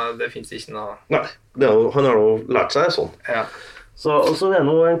noe, det finnes ikke noe... Nei, han har jo lært seg sånn. Ja. Så, og så er det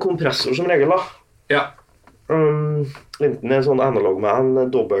nå en kompressor som regel, da. Ja. Enten en sånn analog med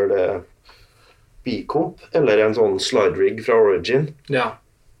en dobbel B-komp, eller en sånn slide rig fra Origin. Ja.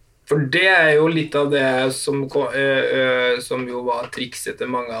 For det er jo litt av det som jo var trikset til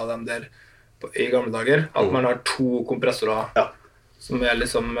mange av dem der i gamle dager. At man har 2 kompressorer. Ja. Som er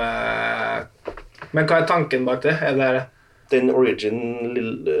liksom... Men hva er tanken bak det? Er det... Den Origin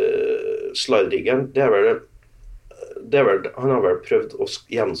slide-riggen, det er vel... Han har vel prøvd å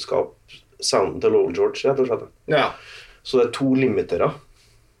gjenskape sounden til Lowell George, rett og slett. Ja. Så det er 2 limiterer.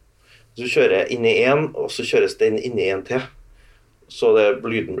 Så kjører jeg inn i en, og så kjøres det inn i en til. Så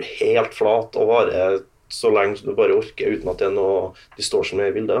lyden blir helt flat og varer så lenge som du bare orker uten at det er noe distortion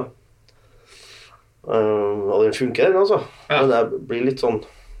med i bildet. Og den funker, altså. Ja. Men det blir litt sånn...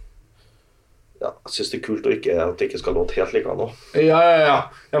 Ja, jeg synes det er kult at det ikke skal låte helt like nå. Ja.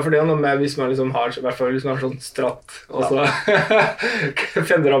 Ja, for det er noe med hvis man liksom har, i hvert fall hvis man har sånn stratt, og så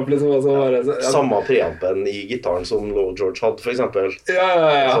fenderamp liksom, og så bare... Ja. Samme preampen i gitaren som Lowell George hadde, for eksempel.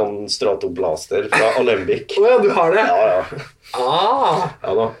 Ja. Sånn Stratoblaster fra Alembic. Ja, du har det? Ja.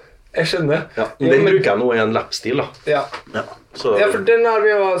 Ja da. Jeg skjønner. Ja, den bruker jeg nå i en lap-stil, da. Ja. Ja, for den har vi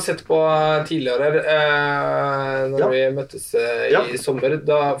jo sett på tidligere når vi møttes i sommer.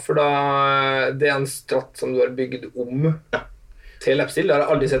 For det er en stratt som du har bygd om til lap-stil. Det har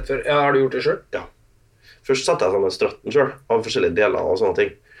jeg aldri sett før. Har du gjort det selv? Ja. Først satte jeg sammen stratten selv, av forskjellige deler og sånne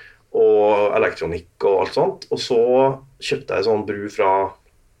ting. Og elektronikk og alt sånt. Og så kjøpte jeg en sånn bru fra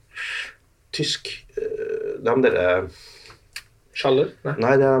tysk. De der... Schaller?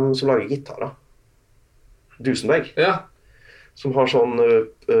 Nei, det de som lager gitarer. Duesenberg. Ja. Som har sånn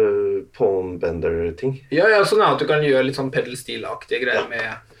palmbender-ting. Ja, sånn at du kan gjøre litt sånn pedal-stil-aktige greier med...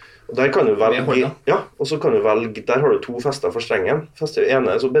 Og der kan du velge, hånda. ja, og så kan du velge, der har du 2 fester for strengen. Fester du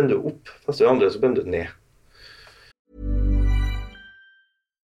ene, så bender du opp. Fester du andre, så bender du ned.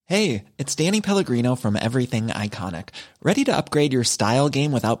 Hey, it's Danny Pellegrino from Everything Iconic. Ready to upgrade your style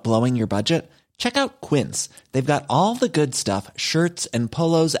game without blowing your budget? Check out Quince. They've got all the good stuff, shirts and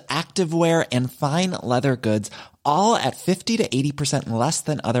polos, activewear, and fine leather goods, all at 50 to 80% less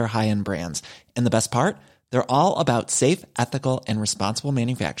than other high-end brands. And the best part? They're all about safe, ethical, and responsible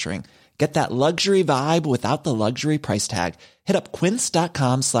manufacturing. Get that luxury vibe without the luxury price tag. Hit up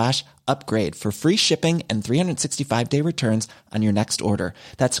quince.com/upgrade for free shipping and 365-day returns on your next order.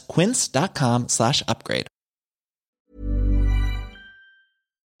 That's quince.com/upgrade.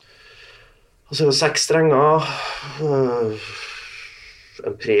 Og så er det 6 strenger,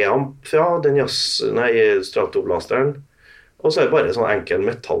 en preamp, ja, den Stratoblasteren, og så er det bare sånn enkel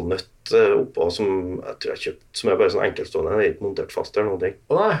metallnøtt oppå som jeg tror jeg kjøpt, som er bare sånn enkeltstående, den er ikke montert fast eller noe.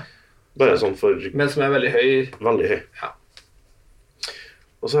 Nei. Bare sånn for... Men som er veldig høy. Veldig høy. Ja.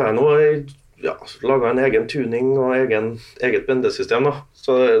 Og så har jeg nå laget en egen tuning og eget bendesystem da,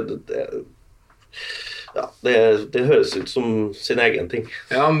 så det høres ut som sin egen ting.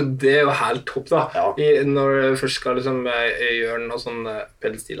 Ja, men det er jo helt topp da. Ja. Når du først skal liksom gjøre noe sånn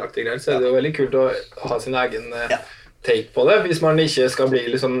pedal-stil-aktig greier, så er det jo veldig kult å ha sin egen take på det, hvis man ikke skal bli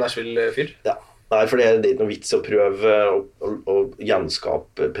liksom Nashville-fyr. Ja. Nei, for det er ikke noe vits å prøve å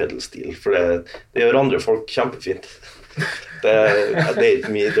gjenskape pedal-stil, for det gjør andre folk kjempefint. Det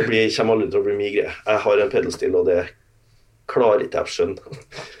kommer aldri til å bli mye greier. Jeg har en pedal-stil, og det klarer ikke jeg å skjønne.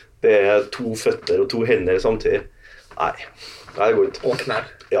 Det er 2 føtter og 2 hender samtidig. Nei, det går ikke. Og knær.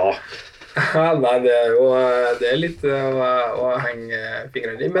 Ja. Nei, det er litt å henge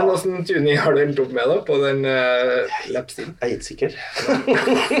fingrene i. Men hvordan tuning har du endt opp med da, på den lapstilen? Jeg er ikke sikker.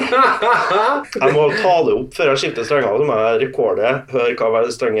 Jeg må ta det opp før jeg skifter strenger, så må jeg rekorde, høre hva hver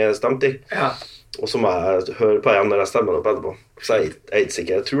streng er stemt i. Ja. Og så må jeg høre på igjen når jeg stemmer det opp etterpå. Så jeg er ikke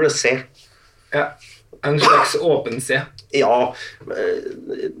sikker. Jeg tror det er C. Ja. En slags åpen C. Ja,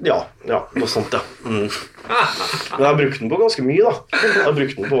 noe sånt, ja. Men jeg har brukt den på ganske mye, da. Jeg har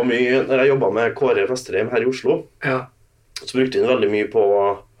brukt den på mye, når jeg jobbet med Kåre Vesterheim her i Oslo, så brukte jeg den veldig mye på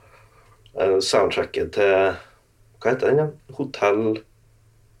soundtracket til, hva heter den, ja? Hotell,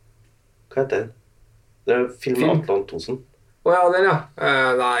 hva heter den? Det er film med Atle Antonsen. Åja, den, ja.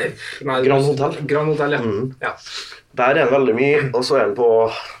 Nei. Grand Hotel. Grand Hotel, ja. Ja. Der er den veldig mye, og så er den på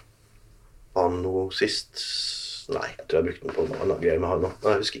Anno sist... Nei, jeg tror jeg brukte den på noe annet greier med han nå.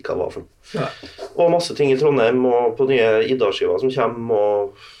 Jeg husker ikke hva det var for noe. Ja. Og masse ting i Trondheim, og på nye Ida-skiver som kommer, og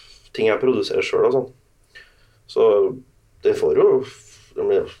ting jeg produserer selv og sånn. Så det får jo...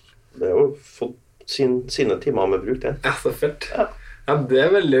 Det har jo fått sine timer med bruk, det. Ja, så fett. Ja, det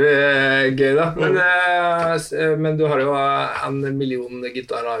er veldig gøy da. Men du har jo 1 million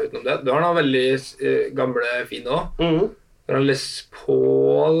gitarer utenom det. Du har noen veldig gamle fine også. Du har en Les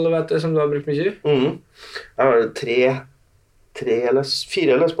Paul, vet du, som du har brukt mye. Jeg har 4 Les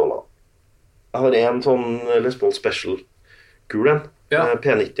Paul da. Jeg har en sånn Les Paul Special gul en,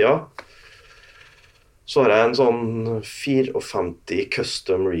 P90, ja. Så har jeg en sånn 54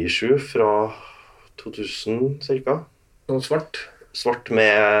 Custom Reissue fra 2000 cirka. Noen svart? Svart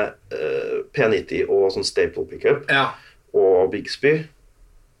med P90 og sånn staple pickup. Ja. Og Bigsby.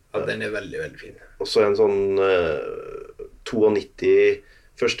 Ja, den er veldig, veldig fin. Og så en sånn 92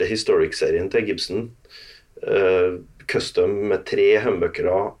 første Historic-serien til Gibson. Custom med 3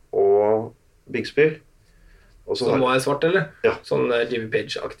 humbuckere og Bigsby. Og så som var svart, eller? Ja. Sånn Jimmy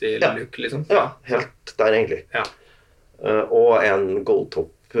Page-aktig look, liksom? Ja, helt der egentlig. Ja. Og en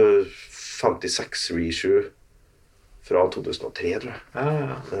Goldtop 56 Reissue fra 2003, tror jeg.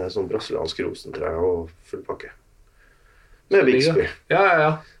 Sånn brasiliansk rosentre og full pakke. Med Bigsby.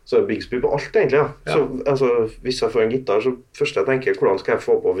 Ja. Så Bigsby på alt, egentlig, ja. Så altså, hvis jeg får en gitar, så først jeg tenker, hvordan skal jeg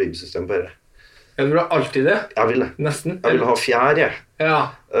få på vib-system på det? Ja, du vil ha alltid det? Jeg vil det. Nesten? Jeg vil ha fjær, jeg.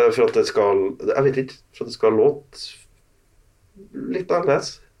 Ja. For at det skal, jeg vet ikke, for at det skal låte litt annerledes.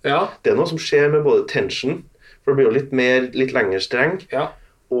 Ja. Det er noe som skjer med både tension, for det blir jo litt lengre streng,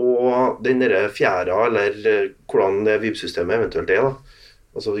 og den der fjæra, eller hvordan det vib-systemet eventuelt er, da.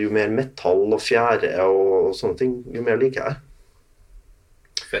 Altså, jo mer metall og fjære og sånne ting, jo mer liker jeg.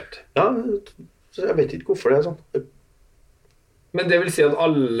 Fett. Ja, jeg vet ikke hvorfor det er sånn. Men det vil si at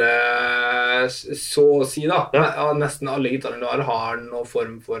alle, så å si da, nesten alle gitarene du har noen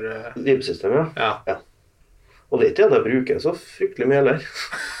form for... Vib-system, ja. Og det er ikke det jeg bruker så fryktelig mye heller.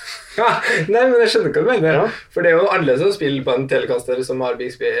 Nei, men jeg skjønner hva du mener. Ja. For det jo alle som spiller på en Telecaster som har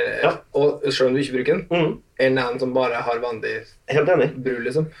Bixby, og selv om du ikke bruker den, enn en som bare har vanlig brul,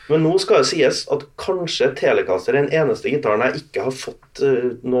 liksom. Men nå skal det sies at kanskje Telecaster er den eneste gitaren jeg ikke har fått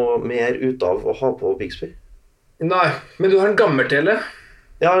noe mer ut av å ha på Bixby. Nei, men du har en gammel tele.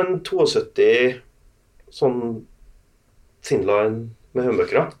 Ja, en 72 sånn Finland med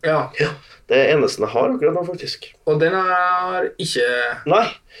humbuckere. Ja. Det er eneste jeg har akkurat nå, faktisk. Og den er ikke... Nei,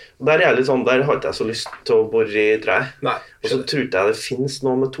 der er jeg litt sånn, der har ikke jeg så lyst til å bore i tre. Nei. Og så tror ikke jeg det finnes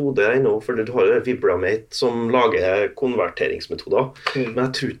noen metode ennå, for du har jo Vibramate som lager konverteringsmetoder, men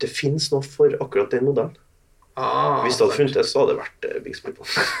jeg tror ikke det finnes noe for akkurat den modellen. Hvis det hadde funnet det, så hadde det vært Bixby på.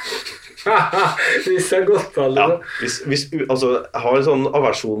 Hvis jeg godt hadde det. Ja, altså, jeg har en sånn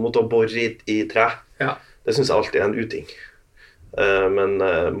aversjon mot å bore i tre. Ja. Det synes jeg alltid er en uting. Men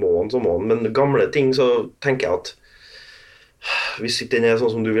men gamle ting så tenker jeg at hvis ikke den er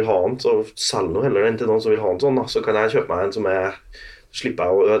sånn som du vil ha den, så selg noe heller den til noen som vil ha den sånn da. Så kan jeg kjøpe meg en som slipper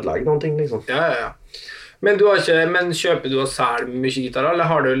jeg å ødelegge noen ting liksom. Ja. Men kjøper du og selger mye gitarer, eller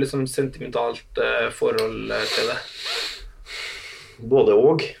har du liksom sentimentalt forhold til det? Både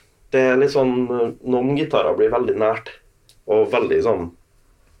og. Det er litt sånn, noen gitarer blir veldig nært og veldig sånn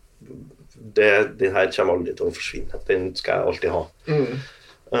den her kommer aldri til å forsvinne. Den skal jeg alltid ha.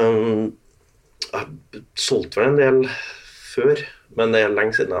 Jeg har solgt vel en del før, men det er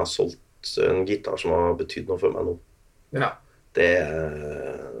lenge siden jeg har solgt en gitar som har betydd noe for meg nå. Ja.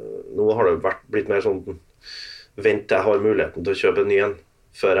 Nå har det blitt mer sånn vent til jeg har muligheten til å kjøpe en ny en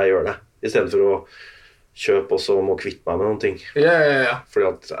før jeg gjør det, i stedet for å kjøpe og så må kvitte meg med noen ting. Ja. Fordi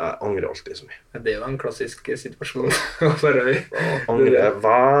at jeg angrer alltid så mye. Det er jo en klassisk situasjon. Angrer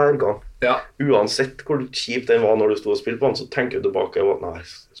hver gang. Ja. Uansett hvor kjipt den var når du stod og spilte på den, så tenker du tilbake og nei,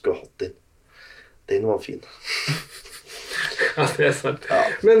 jeg skulle ha hatt den. Den var fin. Ja, det er sant. Ja.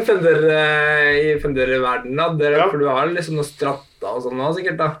 Men Fender i Fender-verden da, for du har liksom noe stratta og sånn nå,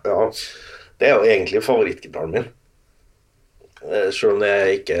 sikkert da? Ja, det er jo egentlig favorittgitaren min. Selv om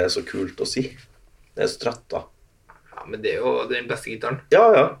det ikke er så kult å si. Det er stratta. Ja, men det er jo den beste gitaren. Ja.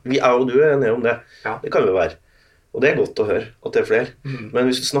 Jeg og du er enige om det. Ja. Det kan vi være. Og det er godt å høre at det er flere. Men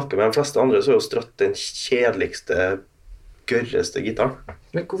hvis du snakker med de fleste andre, så er jo stratt den kjedeligste, gørreste gitaren.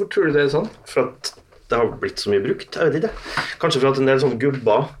 Men hvorfor tror du det er sånn? For at det har blitt så mye brukt, jeg vet ikke. Kanskje for at en del sånne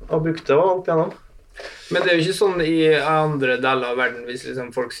gubber har brukt det opp igjennom. Men det er jo ikke sånn i andre deler av verden hvis liksom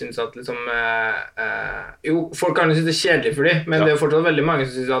folk synes at liksom, jo, folk kan jo synes det er kjedelig for dem, men det er jo fortsatt veldig mange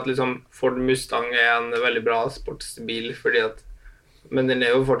som synes at liksom, Ford Mustang er en veldig bra sportsbil, fordi at, men den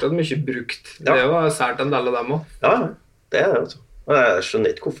er jo fortsatt mye brukt. Det er jo sært en del av dem også. Ja, det er det altså. Jeg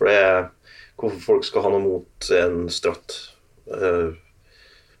skjønner ikke hvorfor folk skal ha noe mot en stratt.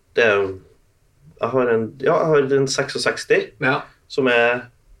 Jeg har en 66 som er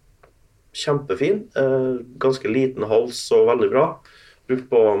kjempefin, ganske liten hals og veldig bra, brukt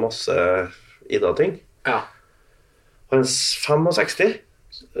på masse Ida-ting. Ja. Og en 65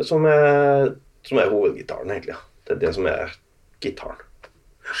 som er hovedgitaren egentlig. Det er det som er gitaren.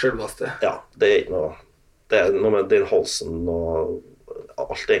 Selvvaste. Ja, det er ikke noe, det er noe med den halsen og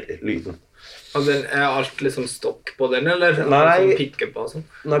alt egentlig, lyden. Og er alt liksom stokk på den, eller? Nei, pikker på, sånn?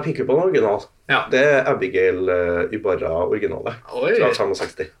 Nei, pikker på den original. Ja. Det er Abigail Ibarra originale. Oi. Fra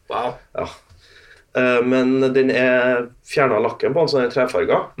 65. Wow. Ja. Men den er fjernet lakken på den, så den er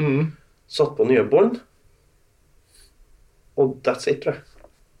trefarget. Satt på nye bånd. Og that's it, tror jeg.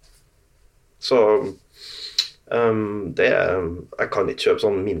 Så jeg kan ikke kjøpe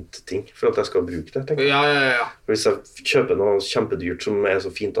sånn mint-ting for at jeg skal bruke det, tenker jeg. Ja. Hvis jeg kjøper noe kjempedyrt som er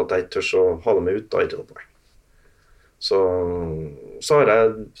så fint at jeg ikke tør å ha det med ut, da er det ikke noe poeng. Så har jeg,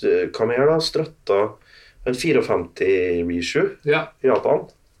 hva mer da, stratta en 54 Reissue i Japan.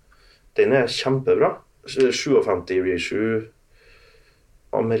 Den er kjempebra. 57 Reissue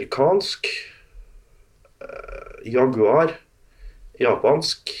amerikansk. Jaguar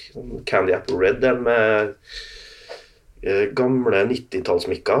japansk. Candy Apple Red, den med gamle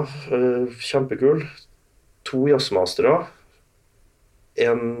 90-tallsmikker. Kjempekul. 2 jazzmastere.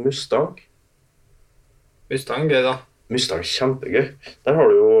 En Mustang. Mustang, gøy da. Mustang, kjempegøy. Der har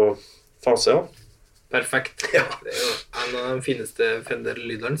du jo fase, Perfekt. Ja. Det er jo en av de fineste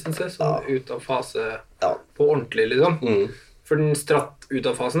Fender-lyderne, synes jeg, sånn ut av fase på ordentlig, liksom. For den stratt ut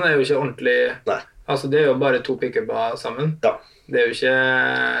av fasen er jo ikke ordentlig. Nei. Altså, det er jo bare 2 pickuper sammen. Ja. Det er jo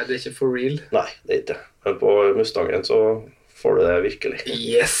ikke for real. Nei, det er ikke. Men på Mustangen så får du det virkelig.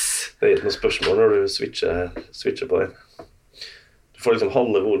 Yes! Det er ikke noe spørsmål når du switcher på den. Du får liksom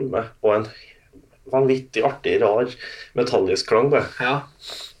halve volumet og en vanvittig artig, rar, metallisk klang bare. Ja.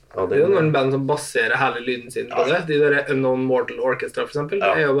 Ja, det er jo noen band som baserer hele lyden sin på det. De der Unknown Mortal Orchestra, for eksempel.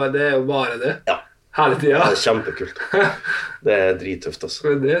 Det er jo bare det. Ja. Hele tiden. Det er kjempekult. Det er drittøft,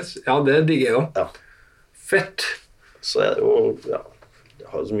 altså. Det digger jeg jo. Ja. Fett. Så er det jo, det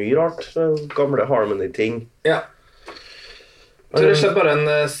har jo så mye rart. Gamle Harmony-ting. Ja. Så det er bare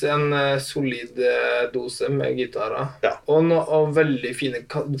en solid dose med gitarer. Ja. Og veldig fine...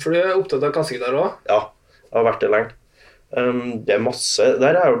 For du er opptatt av kassegitar også? Ja, jeg har vært det lenge. Det er masse...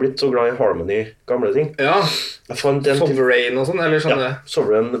 Der er jeg jo blitt så glad i Harmony, gamle ting. Ja, Sovereign og sånn, eller sånn det? Ja,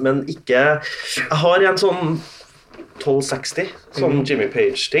 Sovereign, men ikke... Jeg har en sånn 1260, sånn Jimmy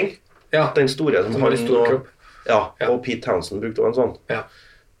Page-ting. Ja. Den store som har en stor kropp. Ja, og Pete Townsend brukte også en sånn. Ja.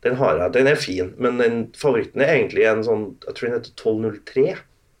 Den har jeg, den er fin, men den favoritten er egentlig en sånn, jeg tror den heter 1203.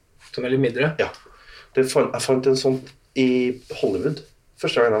 Som er litt mindre? Ja. Jeg fant en sånn i Hollywood.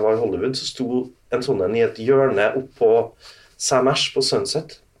 Første gang jeg var i Hollywood, så sto en sånn i et hjørne opp på Sam Ash på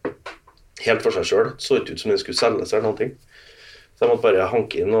Sunset. Helt for seg selv. Så ut som den skulle selges eller noe. Så jeg måtte bare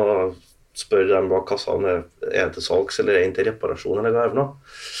hanke inn og spørre dem bak kassa om det er til salgs eller er til reparasjon eller hva det er for noe.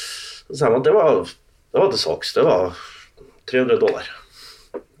 Så sa de at det var til salgs. Det var $300.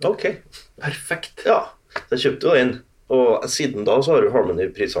 Ok. Perfekt. Ja, jeg kjøpte jo den. Og siden da så har jo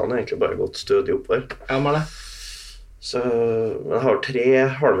Harmony-prisene egentlig bare gått stødig oppover. Ja, men det. Så jeg har 3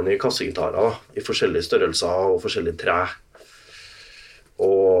 Harmony kassegitarer i forskjellige størrelser og forskjellige tre.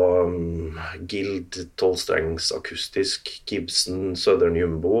 Og Guild 12-strengs akustisk, Gibson Southern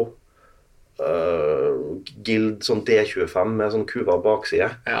Jumbo, Guild sånn D25 med sånn kuva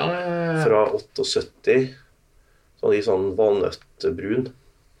bakside. Ja. Fra 78. Sånn i sånn valnøttbrun.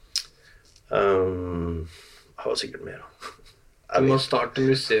 Jeg har sikkert mer. Du må starte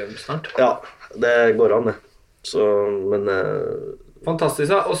museum snart. Ja, det går an det. Så, men...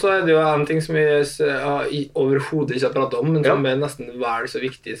 Fantastisk, ja. Og så er det jo en ting som vi overhodet ikke har pratet om, men som er nesten vel så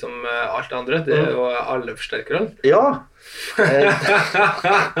viktig som alt det andre. Det er jo alle forsterkerne. Ja!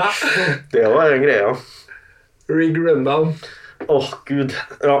 Det var en greie, ja. Rig rundown. Åh, Gud.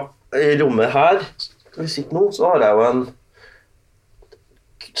 Ja, i rommet her, skal vi sitte nå, så har jeg jo en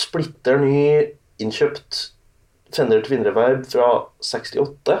splitter ny innkjøpt Fender Twin Reverb fra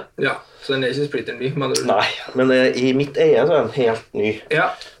 68. Ja, så den er ikke splitter ny. Nei, men i mitt eie så er den helt ny.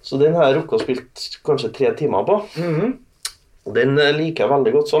 Ja. Så den har jeg rukket å spilt kanskje 3 timer på. Den liker jeg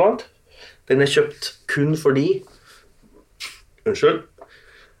veldig godt så langt. Den er kjøpt kun fordi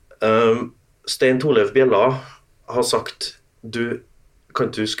Stein Torleif Bjella har sagt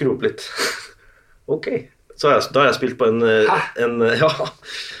kan du skru opp litt? Ok. Da har jeg spilt på en ja,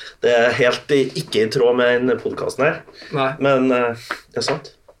 det er helt ikke i tråd med en podcasten her. Nei. Men det er sant.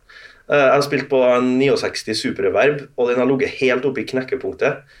 Jeg har spilt på en 69 Super Reverb, og den har ligget helt oppe i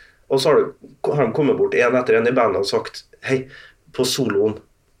knekkepunktet. Og så har de kommet bort en etter en i bandet og sagt, hei, på soloen,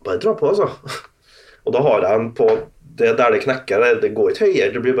 bare dra på altså. Og da har jeg den på det der det knekker, det går ikke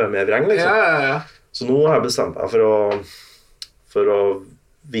høyere, det blir bare mer vreng liksom. Ja. Så nå har jeg bestemt meg for å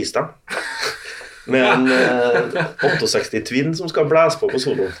vise dem. Med en 68 Twin som skal blæse på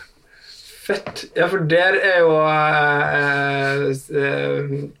soloen. Fett. Ja, for der er jo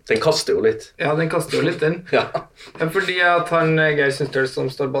den kaster jo litt. Ja, den kaster jo litt, den. Ja. Fordi at Geir Sundstøl som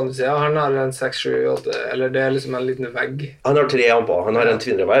står på andre siden, han har en 6, 7, 8, eller det er liksom en liten vegg. Han har 3 amper. Han har en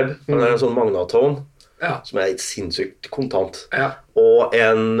Twin Reverb, han har en sånn Magnatone, som er et sinnssykt kontant, og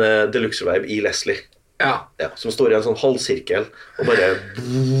en Deluxe Reverb i Leslie. Ja, som står i en sånn halvsirkel og bare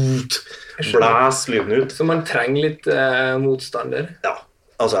blæs lyden ut. Så man trenger litt motstander. Ja,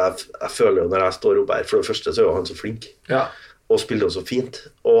 altså jeg føler jo når jeg står oppe her, for det første så er jo han så flink, og spiller jo så fint,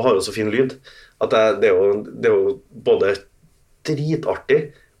 og har jo så fin lyd, at det er jo både dritartig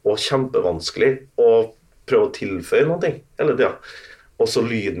og kjempevanskelig å prøve å tilføye noen ting, hele tiden. Og så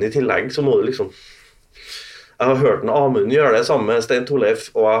lyden i tillegg, så må du liksom... Jeg har hørt en Amund gjøre det sammen med Stein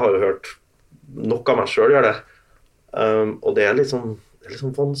Torleif, og jeg har jo hørt nok av meg selv gjør det. Og det er litt sånn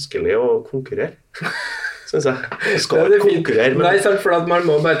vanskelig å konkurrere, synes jeg. Jeg skal konkurrere. Nei, sant, for at man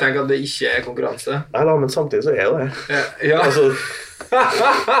må bare tenke at det ikke er konkurranse. Nei da, men samtidig så er det det. Ja. Altså,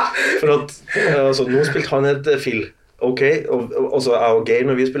 for at nå spilte han et fill, ok, og så jeg og Geir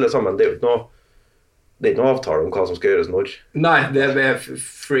når vi spiller sammen, det er jo ikke noe avtale om hva som skal gjøres når. Nei, det er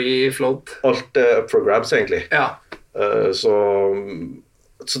free float. Alt er up for grabs egentlig. Ja. Så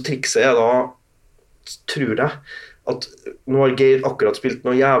trikset er da, tror jeg, at nå har Geir akkurat spilt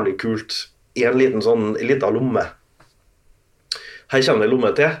noe jævlig kult i en liten lomme. Her kommer det en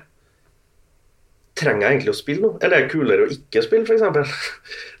lomme til. Trenger jeg egentlig å spille noe? Eller er det kulere å ikke spille, for eksempel?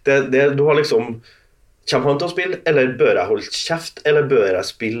 Du har liksom, kommer han til å spille, eller bør jeg holde kjeft, eller bør jeg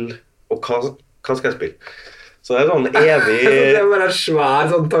spille, og hva skal jeg spille? Så det sånn evig... det bare en svær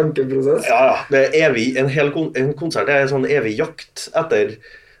sånn tankeprosess. Ja, det evig, en konsert sånn evig jakt etter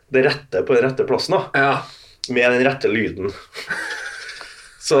det rette på den rette plassen da. Ja. Med den rette lyden.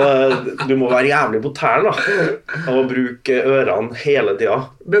 Så du må være jævlig på tæren da, og bruke ørene hele tiden.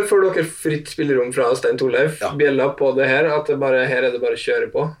 Men får dere fritt spillerom fra Stein Torleif, bjella på det her, at her det bare å kjøre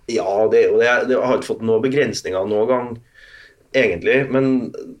på? Ja, det jo det. Jeg har ikke fått noen begrensninger noen gang, egentlig,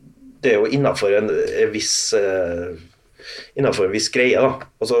 men det jo innenfor en viss greie da.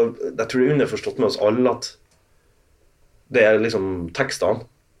 Altså, jeg tror det underforstått med oss alle at det liksom tekstene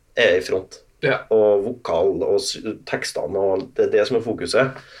i front. Ja. Og vokal og tekstene og det som fokuset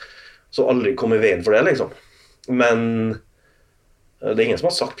så aldri kom i veien for det liksom men det ingen som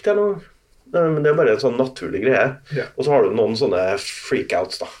har sagt det nå men det bare en sånn naturlig greie og så har du noen sånne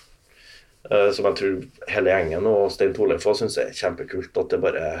freakouts da som jeg tror hele gjengen og Stein Torleif synes det kjempekult at det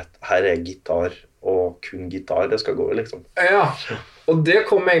bare her gitar og kun gitar det skal gå liksom ja, og det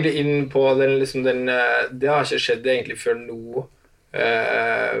kom egentlig inn på det har ikke skjedd egentlig før nå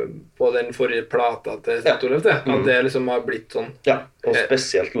på den forrige plata til Stein Torleif at det liksom har blitt sånn og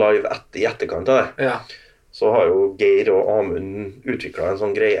spesielt live i etterkant av det så har jo Geir og Amund utviklet en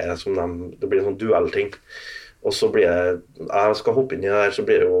sånn greie som det blir en sånn duell-ting og så blir det jeg skal hoppe inn i det her så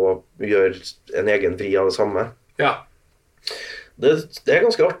blir det å gjøre en egen vri av det samme det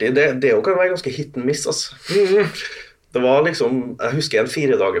ganske artig det jo kan være ganske hit and miss altså. Det var liksom jeg husker en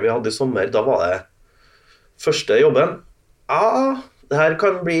 4 dager vi hadde i sommer da var det første jobben det her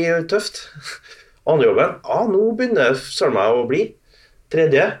kan bli tøft. Andre jobben, nå begynner søren meg å bli.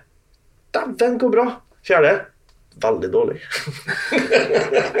 Tredje, den går bra. Fjerde, veldig dårlig.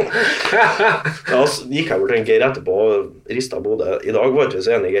 Så gikk jeg bort til en Geir etterpå og ristet på hodet. I dag var ikke vi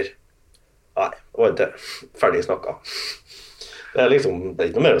så enige, Geir. Nei, det var ikke ferdig snakket. Det liksom,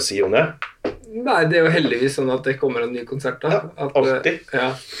 det ikke noe mer å si om det. Nei, det jo heldigvis sånn at det kommer en ny konsert da. Alltid.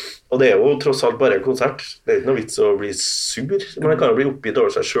 Og det jo tross alt bare en konsert. Det ikke noe vits å bli sur. Man kan jo bli oppgitt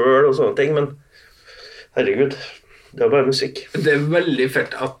over seg selv og sånne ting, men herregud, det bare musikk. Det veldig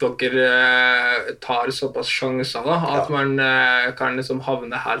fett at dere tar såpass sjanser da, at man kan liksom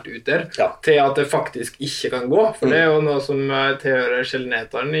havne helt ut der, til at det faktisk ikke kan gå. For det jo noe som tilhører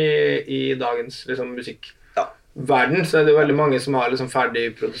sjeldenhetene i dagens liksom, musikkverden, så det jo veldig mange som har liksom,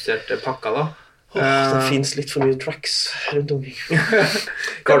 ferdig produserte pakker da. Det finnes litt for mye tracks rundt omkring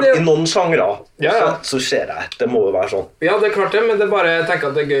I noen sjangrer så ser jeg det må jo være sånn ja det klart det, men det bare jeg tenker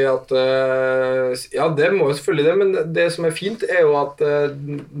at det gøy at ja det må jo selvfølgelig det men det som fint jo at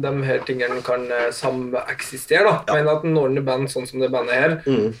de her tingene kan sameksistere da men at når det band sånn som det bandet her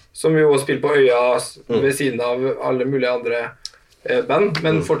som jo spiller på øya ved siden av alle mulige andre band,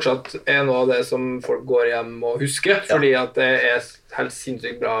 men fortsatt noe av det som folk går hjem og husker fordi at det helt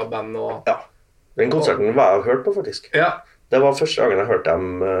sinnssykt bra band og den konserten var jeg hørt på faktisk det var første gangen jeg hørte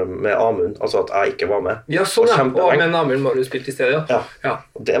dem med Amund altså at jeg ikke var med ja, sånn og med Amund må du spilt I stedet ja.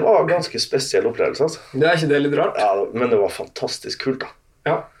 Det var en ganske spesiell opplevelse altså. Det ikke det litt rart? Ja, men det var fantastisk kult da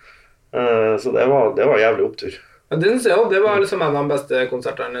så det var jævlig opptur ja, det synes jeg også, det var liksom en av de beste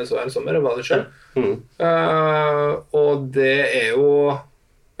konserterne så hele sommer, det var det selv og det jo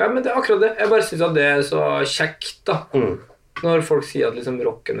ja, men det akkurat det jeg bare synes at det så kjekt da når folk sier at liksom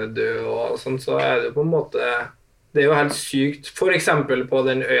rocken død og sånn, så det jo på en måte det jo helt sykt for eksempel på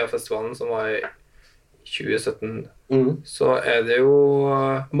den Øyafestivalen som var I 2017 så det jo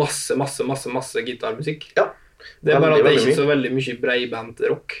masse gitarmusikk det bare at det ikke så veldig mye breiband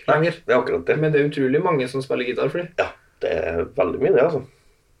rock lenger det akkurat det men det utrolig mange som spiller gitar for det ja, det veldig mye det altså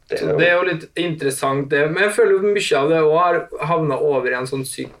så det jo litt interessant det, men jeg føler jo mye av det også har havnet over I en sånn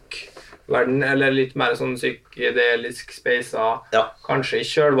verden, eller litt mer sånn psykedelisk space kanskje I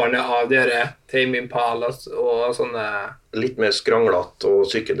kjølvannet av dere Tame Impala og sånne litt mer skranglet og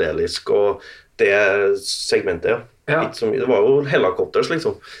psykedelisk og det segmentet det var jo Hellacopters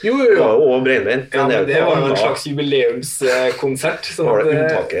liksom jo. Det var jo også Brainbein ja, men det var jo en slags jubileumskonsert så var det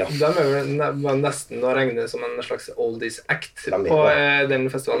unntaket, de var nesten å regne som en slags oldies act på den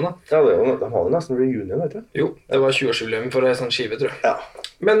festivalen da ja, de hadde nesten reunion, vet du jo, det var 20-årsjubileum for en sånn skive, tror jeg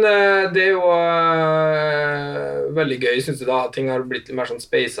men det jo veldig gøy, synes du da ting har blitt litt mer sånn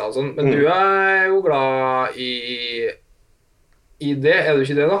spacet og sånn men du jo glad I det, du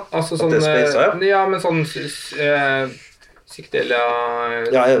ikke det da? Altså sånn, at det spacet, ja, men sånn psykedelia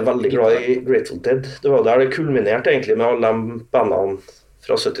ja, jeg veldig glad I Grateful Dead det var der det kulminerte egentlig med alle de bandene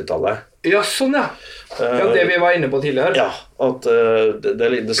fra 70-tallet ja, sånn ja det vi var inne på tidligere ja, at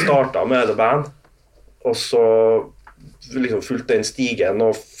det startet med The Band og så liksom fulgte den stigen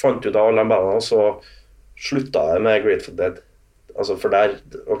og fant ut av alle de bandene og så sluttet jeg med Grateful Dead altså for der,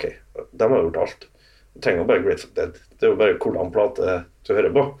 ok, de har gjort alt Du trenger jo bare Grateful Dead. Det er jo bare hvordan plate du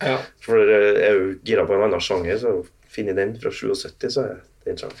hører på. Ja. For jeg er jo gira på en annen sjanger, så finner den fra 77, så er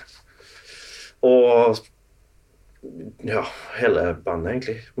det en sjanger. Og ja, hele bandet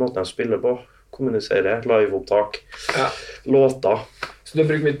egentlig. Måten jeg spiller på, kommuniserer, liveopptak, låter. Så du har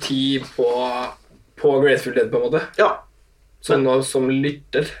brukt mye tid på Grateful Dead på en måte? Ja. Sånn som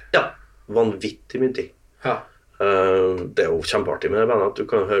lytter? Ja, vanvittig mye tid. Ja. Det er jo kjempeartig med det bandet at du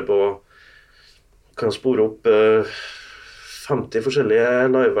kan høre på, kan spore opp 50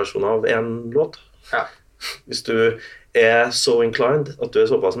 forskjellige liveversjoner av en låt. Ja. Hvis du er så inclined at du er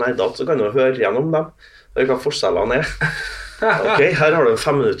såpass nerdat, så kan du høre gjennom dem. Hva forskjellene er. Ok, her har du en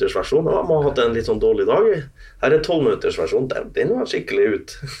 5-minuters-versjon. Jeg må ha hatt en litt sånn dårlig dag. Her er en 12-minuters-versjon. Den var skikkelig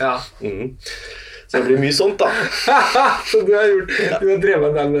ut. Ja. Så det blir mye sånt da. Så du har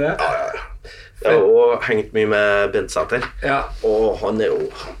drevet den med det? Ja. Jeg har også hengt mye med Bent Sæther. Ja. Og han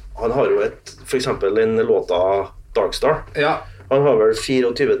har jo for eksempel en låt av Darkstar. Ja. Han har vel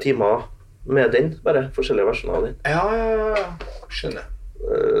 24 timer med den, bare forskjellige versjoner av den. Ja. Skjønner.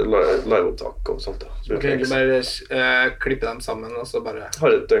 Liveopptak og sånt da. Så du kan egentlig bare klippe dem sammen og så bare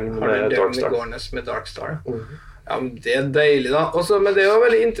har et døgn med Darkstar. Med Darkstar. Ja, men det er deilig da. Også, men det er jo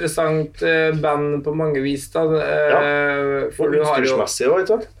veldig interessant band på mange vis da. For utstyrsmessig da,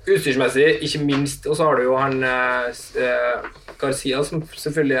 ikke sant? Utstyrsmessig, ikke minst. Og så har du jo han Garcia, som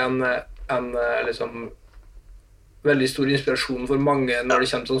selvfølgelig er en liksom veldig stor inspirasjon for mange når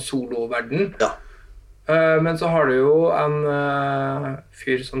det kommer til sånn soloverden. Ja. Men så har du jo en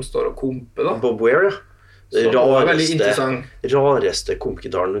fyr som står og komper da. Bob Weir, ja. Det rareste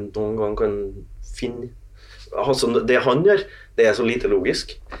kompgitaren du noen gang kan finne. Altså, det han gjør, det er så lite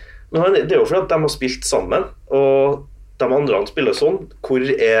logisk. Men det er jo fordi at de har spilt sammen, og de andre han spiller sånn. Hvor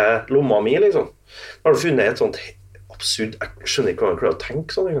er lomma mi, liksom? Da har du funnet et sånt absurd, jeg skjønner ikke hva han klarer å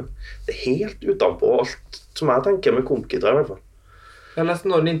tenke sånn en gang. Det er helt utenpå alt som jeg tenker med kompgitar i hvert fall. Jeg leste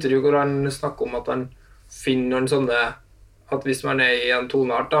noen intervju hvor han snakker om at han finner noen sånne, at hvis man er i en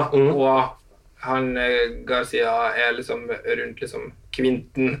toneart da, og han Garcia er liksom rundt liksom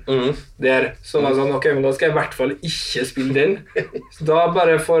kvinten der, så var det sånn, ok, men da skal jeg i hvert fall ikke spille den. Så da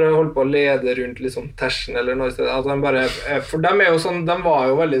bare får jeg holde på å lede rundt liksom tersen eller noe sted. At han bare, for dem er jo sånn, de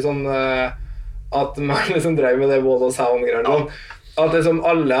var jo veldig sånn at man liksom drev med det wall of sound-greier sånn. At liksom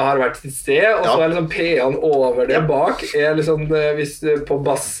alle har vært til sted, og så er liksom P-en over det bak, er liksom, hvis på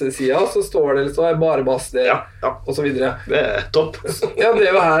bass-siden så står det liksom, bare bass der, og så videre. Det er topp. Ja, det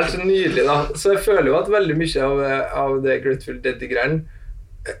er jo helt nydelig da. Så jeg føler jo at veldig mye av det Grateful Dead-greiene,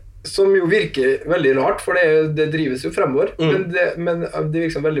 som jo virker veldig rart, for det drives jo fremover, men det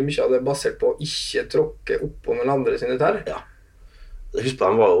virker veldig mye av det basert på å ikke tråkke opp på noen andre sine tær. Ja. Husk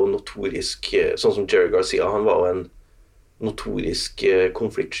på, han var jo notorisk, sånn som Jerry Garcia, han var jo en notorisk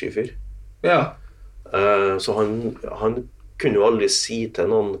konfliktskyfyr. Ja. Så han kunne jo aldri si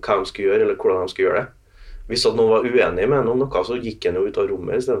til noen hva de skulle gjøre, eller hvordan de skulle gjøre det. Hvis at noen var uenig med noen noe, så gikk han jo ut av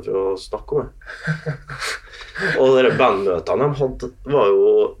rommet i stedet for å snakke om det. Og de bandmøtene de hadde,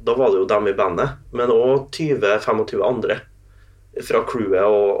 da var det jo dem i bandet, men også 20-25 andre fra crewet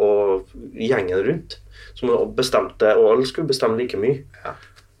og gjengen rundt, som bestemte, og alle skulle bestemme like mye. Ja.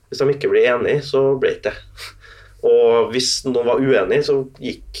 Hvis de ikke ble enige, så ble det. Og hvis noen var uenig, så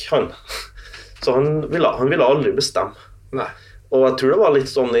gikk han. Så han ville aldri bestemme. Nei. Og jeg tror det var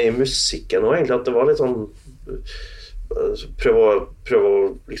litt sånn i musikken også, egentlig, at det var litt sånn prøve å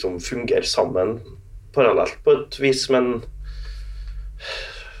liksom fungere sammen parallelt på et vis, men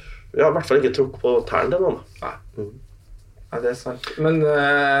ja, i hvert fall ikke tråkk på tærne til noen. Nei. Ja, det er sant. Men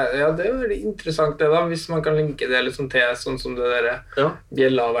ja, det er veldig interessant det da, hvis man kan linke det liksom til sånn som det der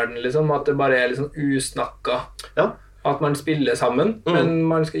bjella-verden, liksom, at det bare er liksom usnakket. Ja. At man spiller sammen, men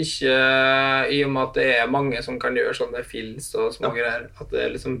man skal ikke, i og med at det er mange som kan gjøre sånne fills og små greier, at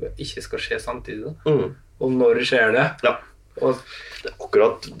det liksom ikke skal skje samtidig da. Og når skjer det? Ja. Og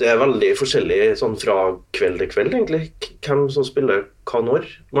akkurat, det er veldig forskjellig sånn fra kveld til kveld egentlig, hvem som spiller hva når.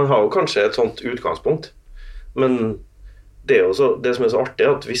 Man har jo kanskje et sånt utgangspunkt, men det er jo så, det som er så artig,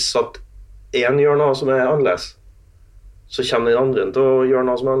 at hvis at en gjør noe som er annerledes, så kommer den andre til å gjøre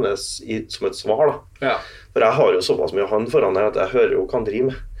noe som er annerledes som et svar da. Ja. For jeg har jo såpass mye han foran her at jeg hører jo hva han driver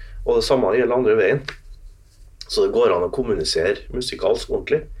med. Og det samme gjelder andre veien. Så det går an å kommunisere musikalsk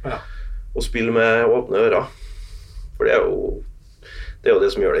ordentlig. Ja. Og spille med åpne ører. For det er jo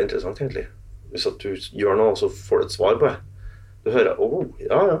det som gjør det interessant egentlig. Hvis at du gjør noe, så får du et svar på det. Du hører,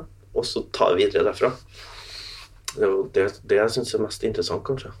 ja. Og så tar vi videre derfra. Det er jo det jeg synes er mest interessant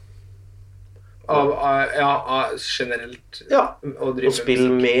kanskje. Generelt. Ja, og spille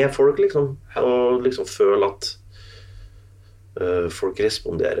med folk liksom. Og liksom føle at folk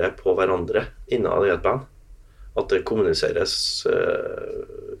responderer på hverandre innad i et band. At det kommuniseres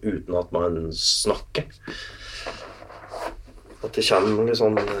uten at man snakker. At det kommer litt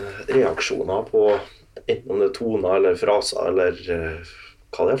sånn reaksjoner på enten om det er toner eller fraser eller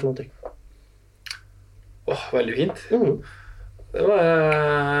hva det er for noe. Veldig fint. Det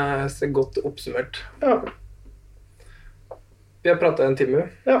var så godt oppsummert. Ja. Vi har pratet en time.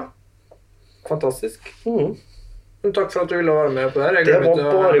 Ja. Fantastisk. Takk for at du ville være med på det her. Det var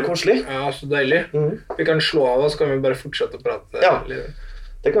bare koselig. Ja, så deilig. Vi kan slå av oss, kan vi bare fortsette å prate. Ja,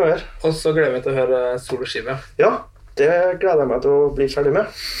 det kan vi gjøre. Og så gleder vi til å høre soloskive. Ja, det gleder jeg meg til å bli ferdig med.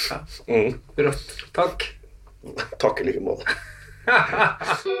 Ja. Rått. Takk. Takk i like måte.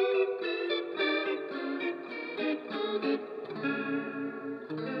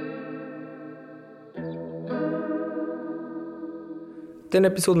 Denne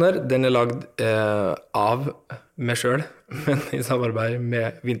episoden her, den er lagd av meg selv, men i samarbeid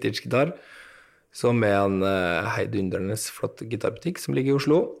med Vintage Gitar, som er en heidundrende flott gitarbutikk som ligger i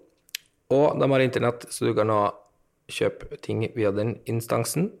Oslo. Og de har internett, så du kan nå kjøpe ting via den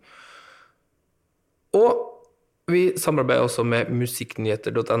instansen. Og vi samarbeider også med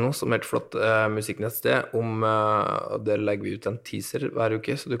musikknyheter.no, som er et flott musikknettsted. Der legger vi ut en teaser hver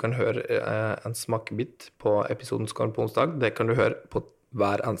uke, så du kan høre en smakebit på episoden som kommer på onsdag. Det kan du høre på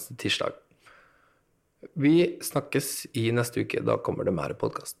hver eneste tirsdag. Vi snakkes i neste uke, da kommer det mer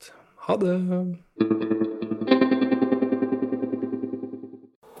podcast. Ha det!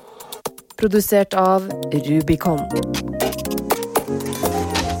 Produsert av Rubicon.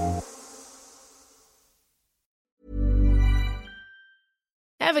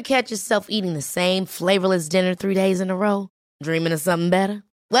 Ever catch yourself eating the same flavorless dinner 3 days in a row? Dreaming of something better?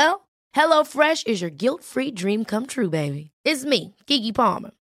 Well, HelloFresh is your guilt-free dream come true, baby. It's me, Keke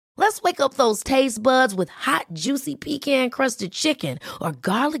Palmer. Let's wake up those taste buds with hot, juicy pecan-crusted chicken or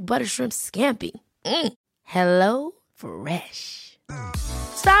garlic butter shrimp scampi. Hello Fresh.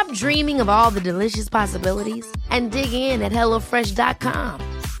 Stop dreaming of all the delicious possibilities and dig in at HelloFresh.com.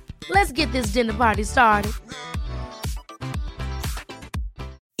 Let's get this dinner party started.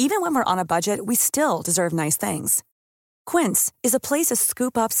 Even when we're on a budget, we still deserve nice things. Quince is a place to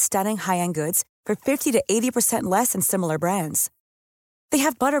scoop up stunning high-end goods for 50 to 80% less than similar brands. They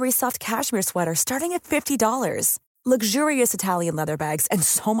have buttery soft cashmere sweaters starting at $50, luxurious Italian leather bags, and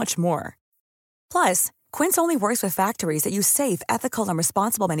so much more. Plus, Quince only works with factories that use safe, ethical, and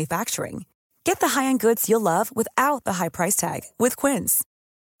responsible manufacturing. Get the high-end goods you'll love without the high price tag with Quince.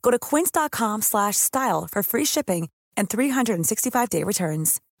 Go to quince.com/style for free shipping and 365-day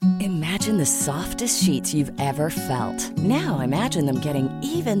returns. Imagine the softest sheets you've ever felt. Now imagine them getting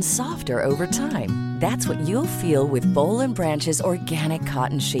even softer over time. That's what you'll feel with Boll & Branch's organic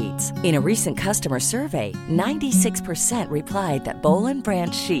cotton sheets. In a recent customer survey, 96% replied that Boll &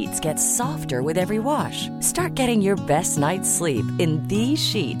 Branch sheets get softer with every wash. Start getting your best night's sleep in these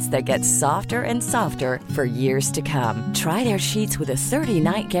sheets that get softer and softer for years to come. Try their sheets with a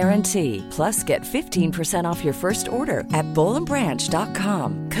 30-night guarantee. Plus, get 15% off your first order at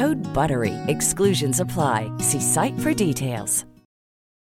bollandbranch.com. Code BUTTERY. Exclusions apply. See site for details.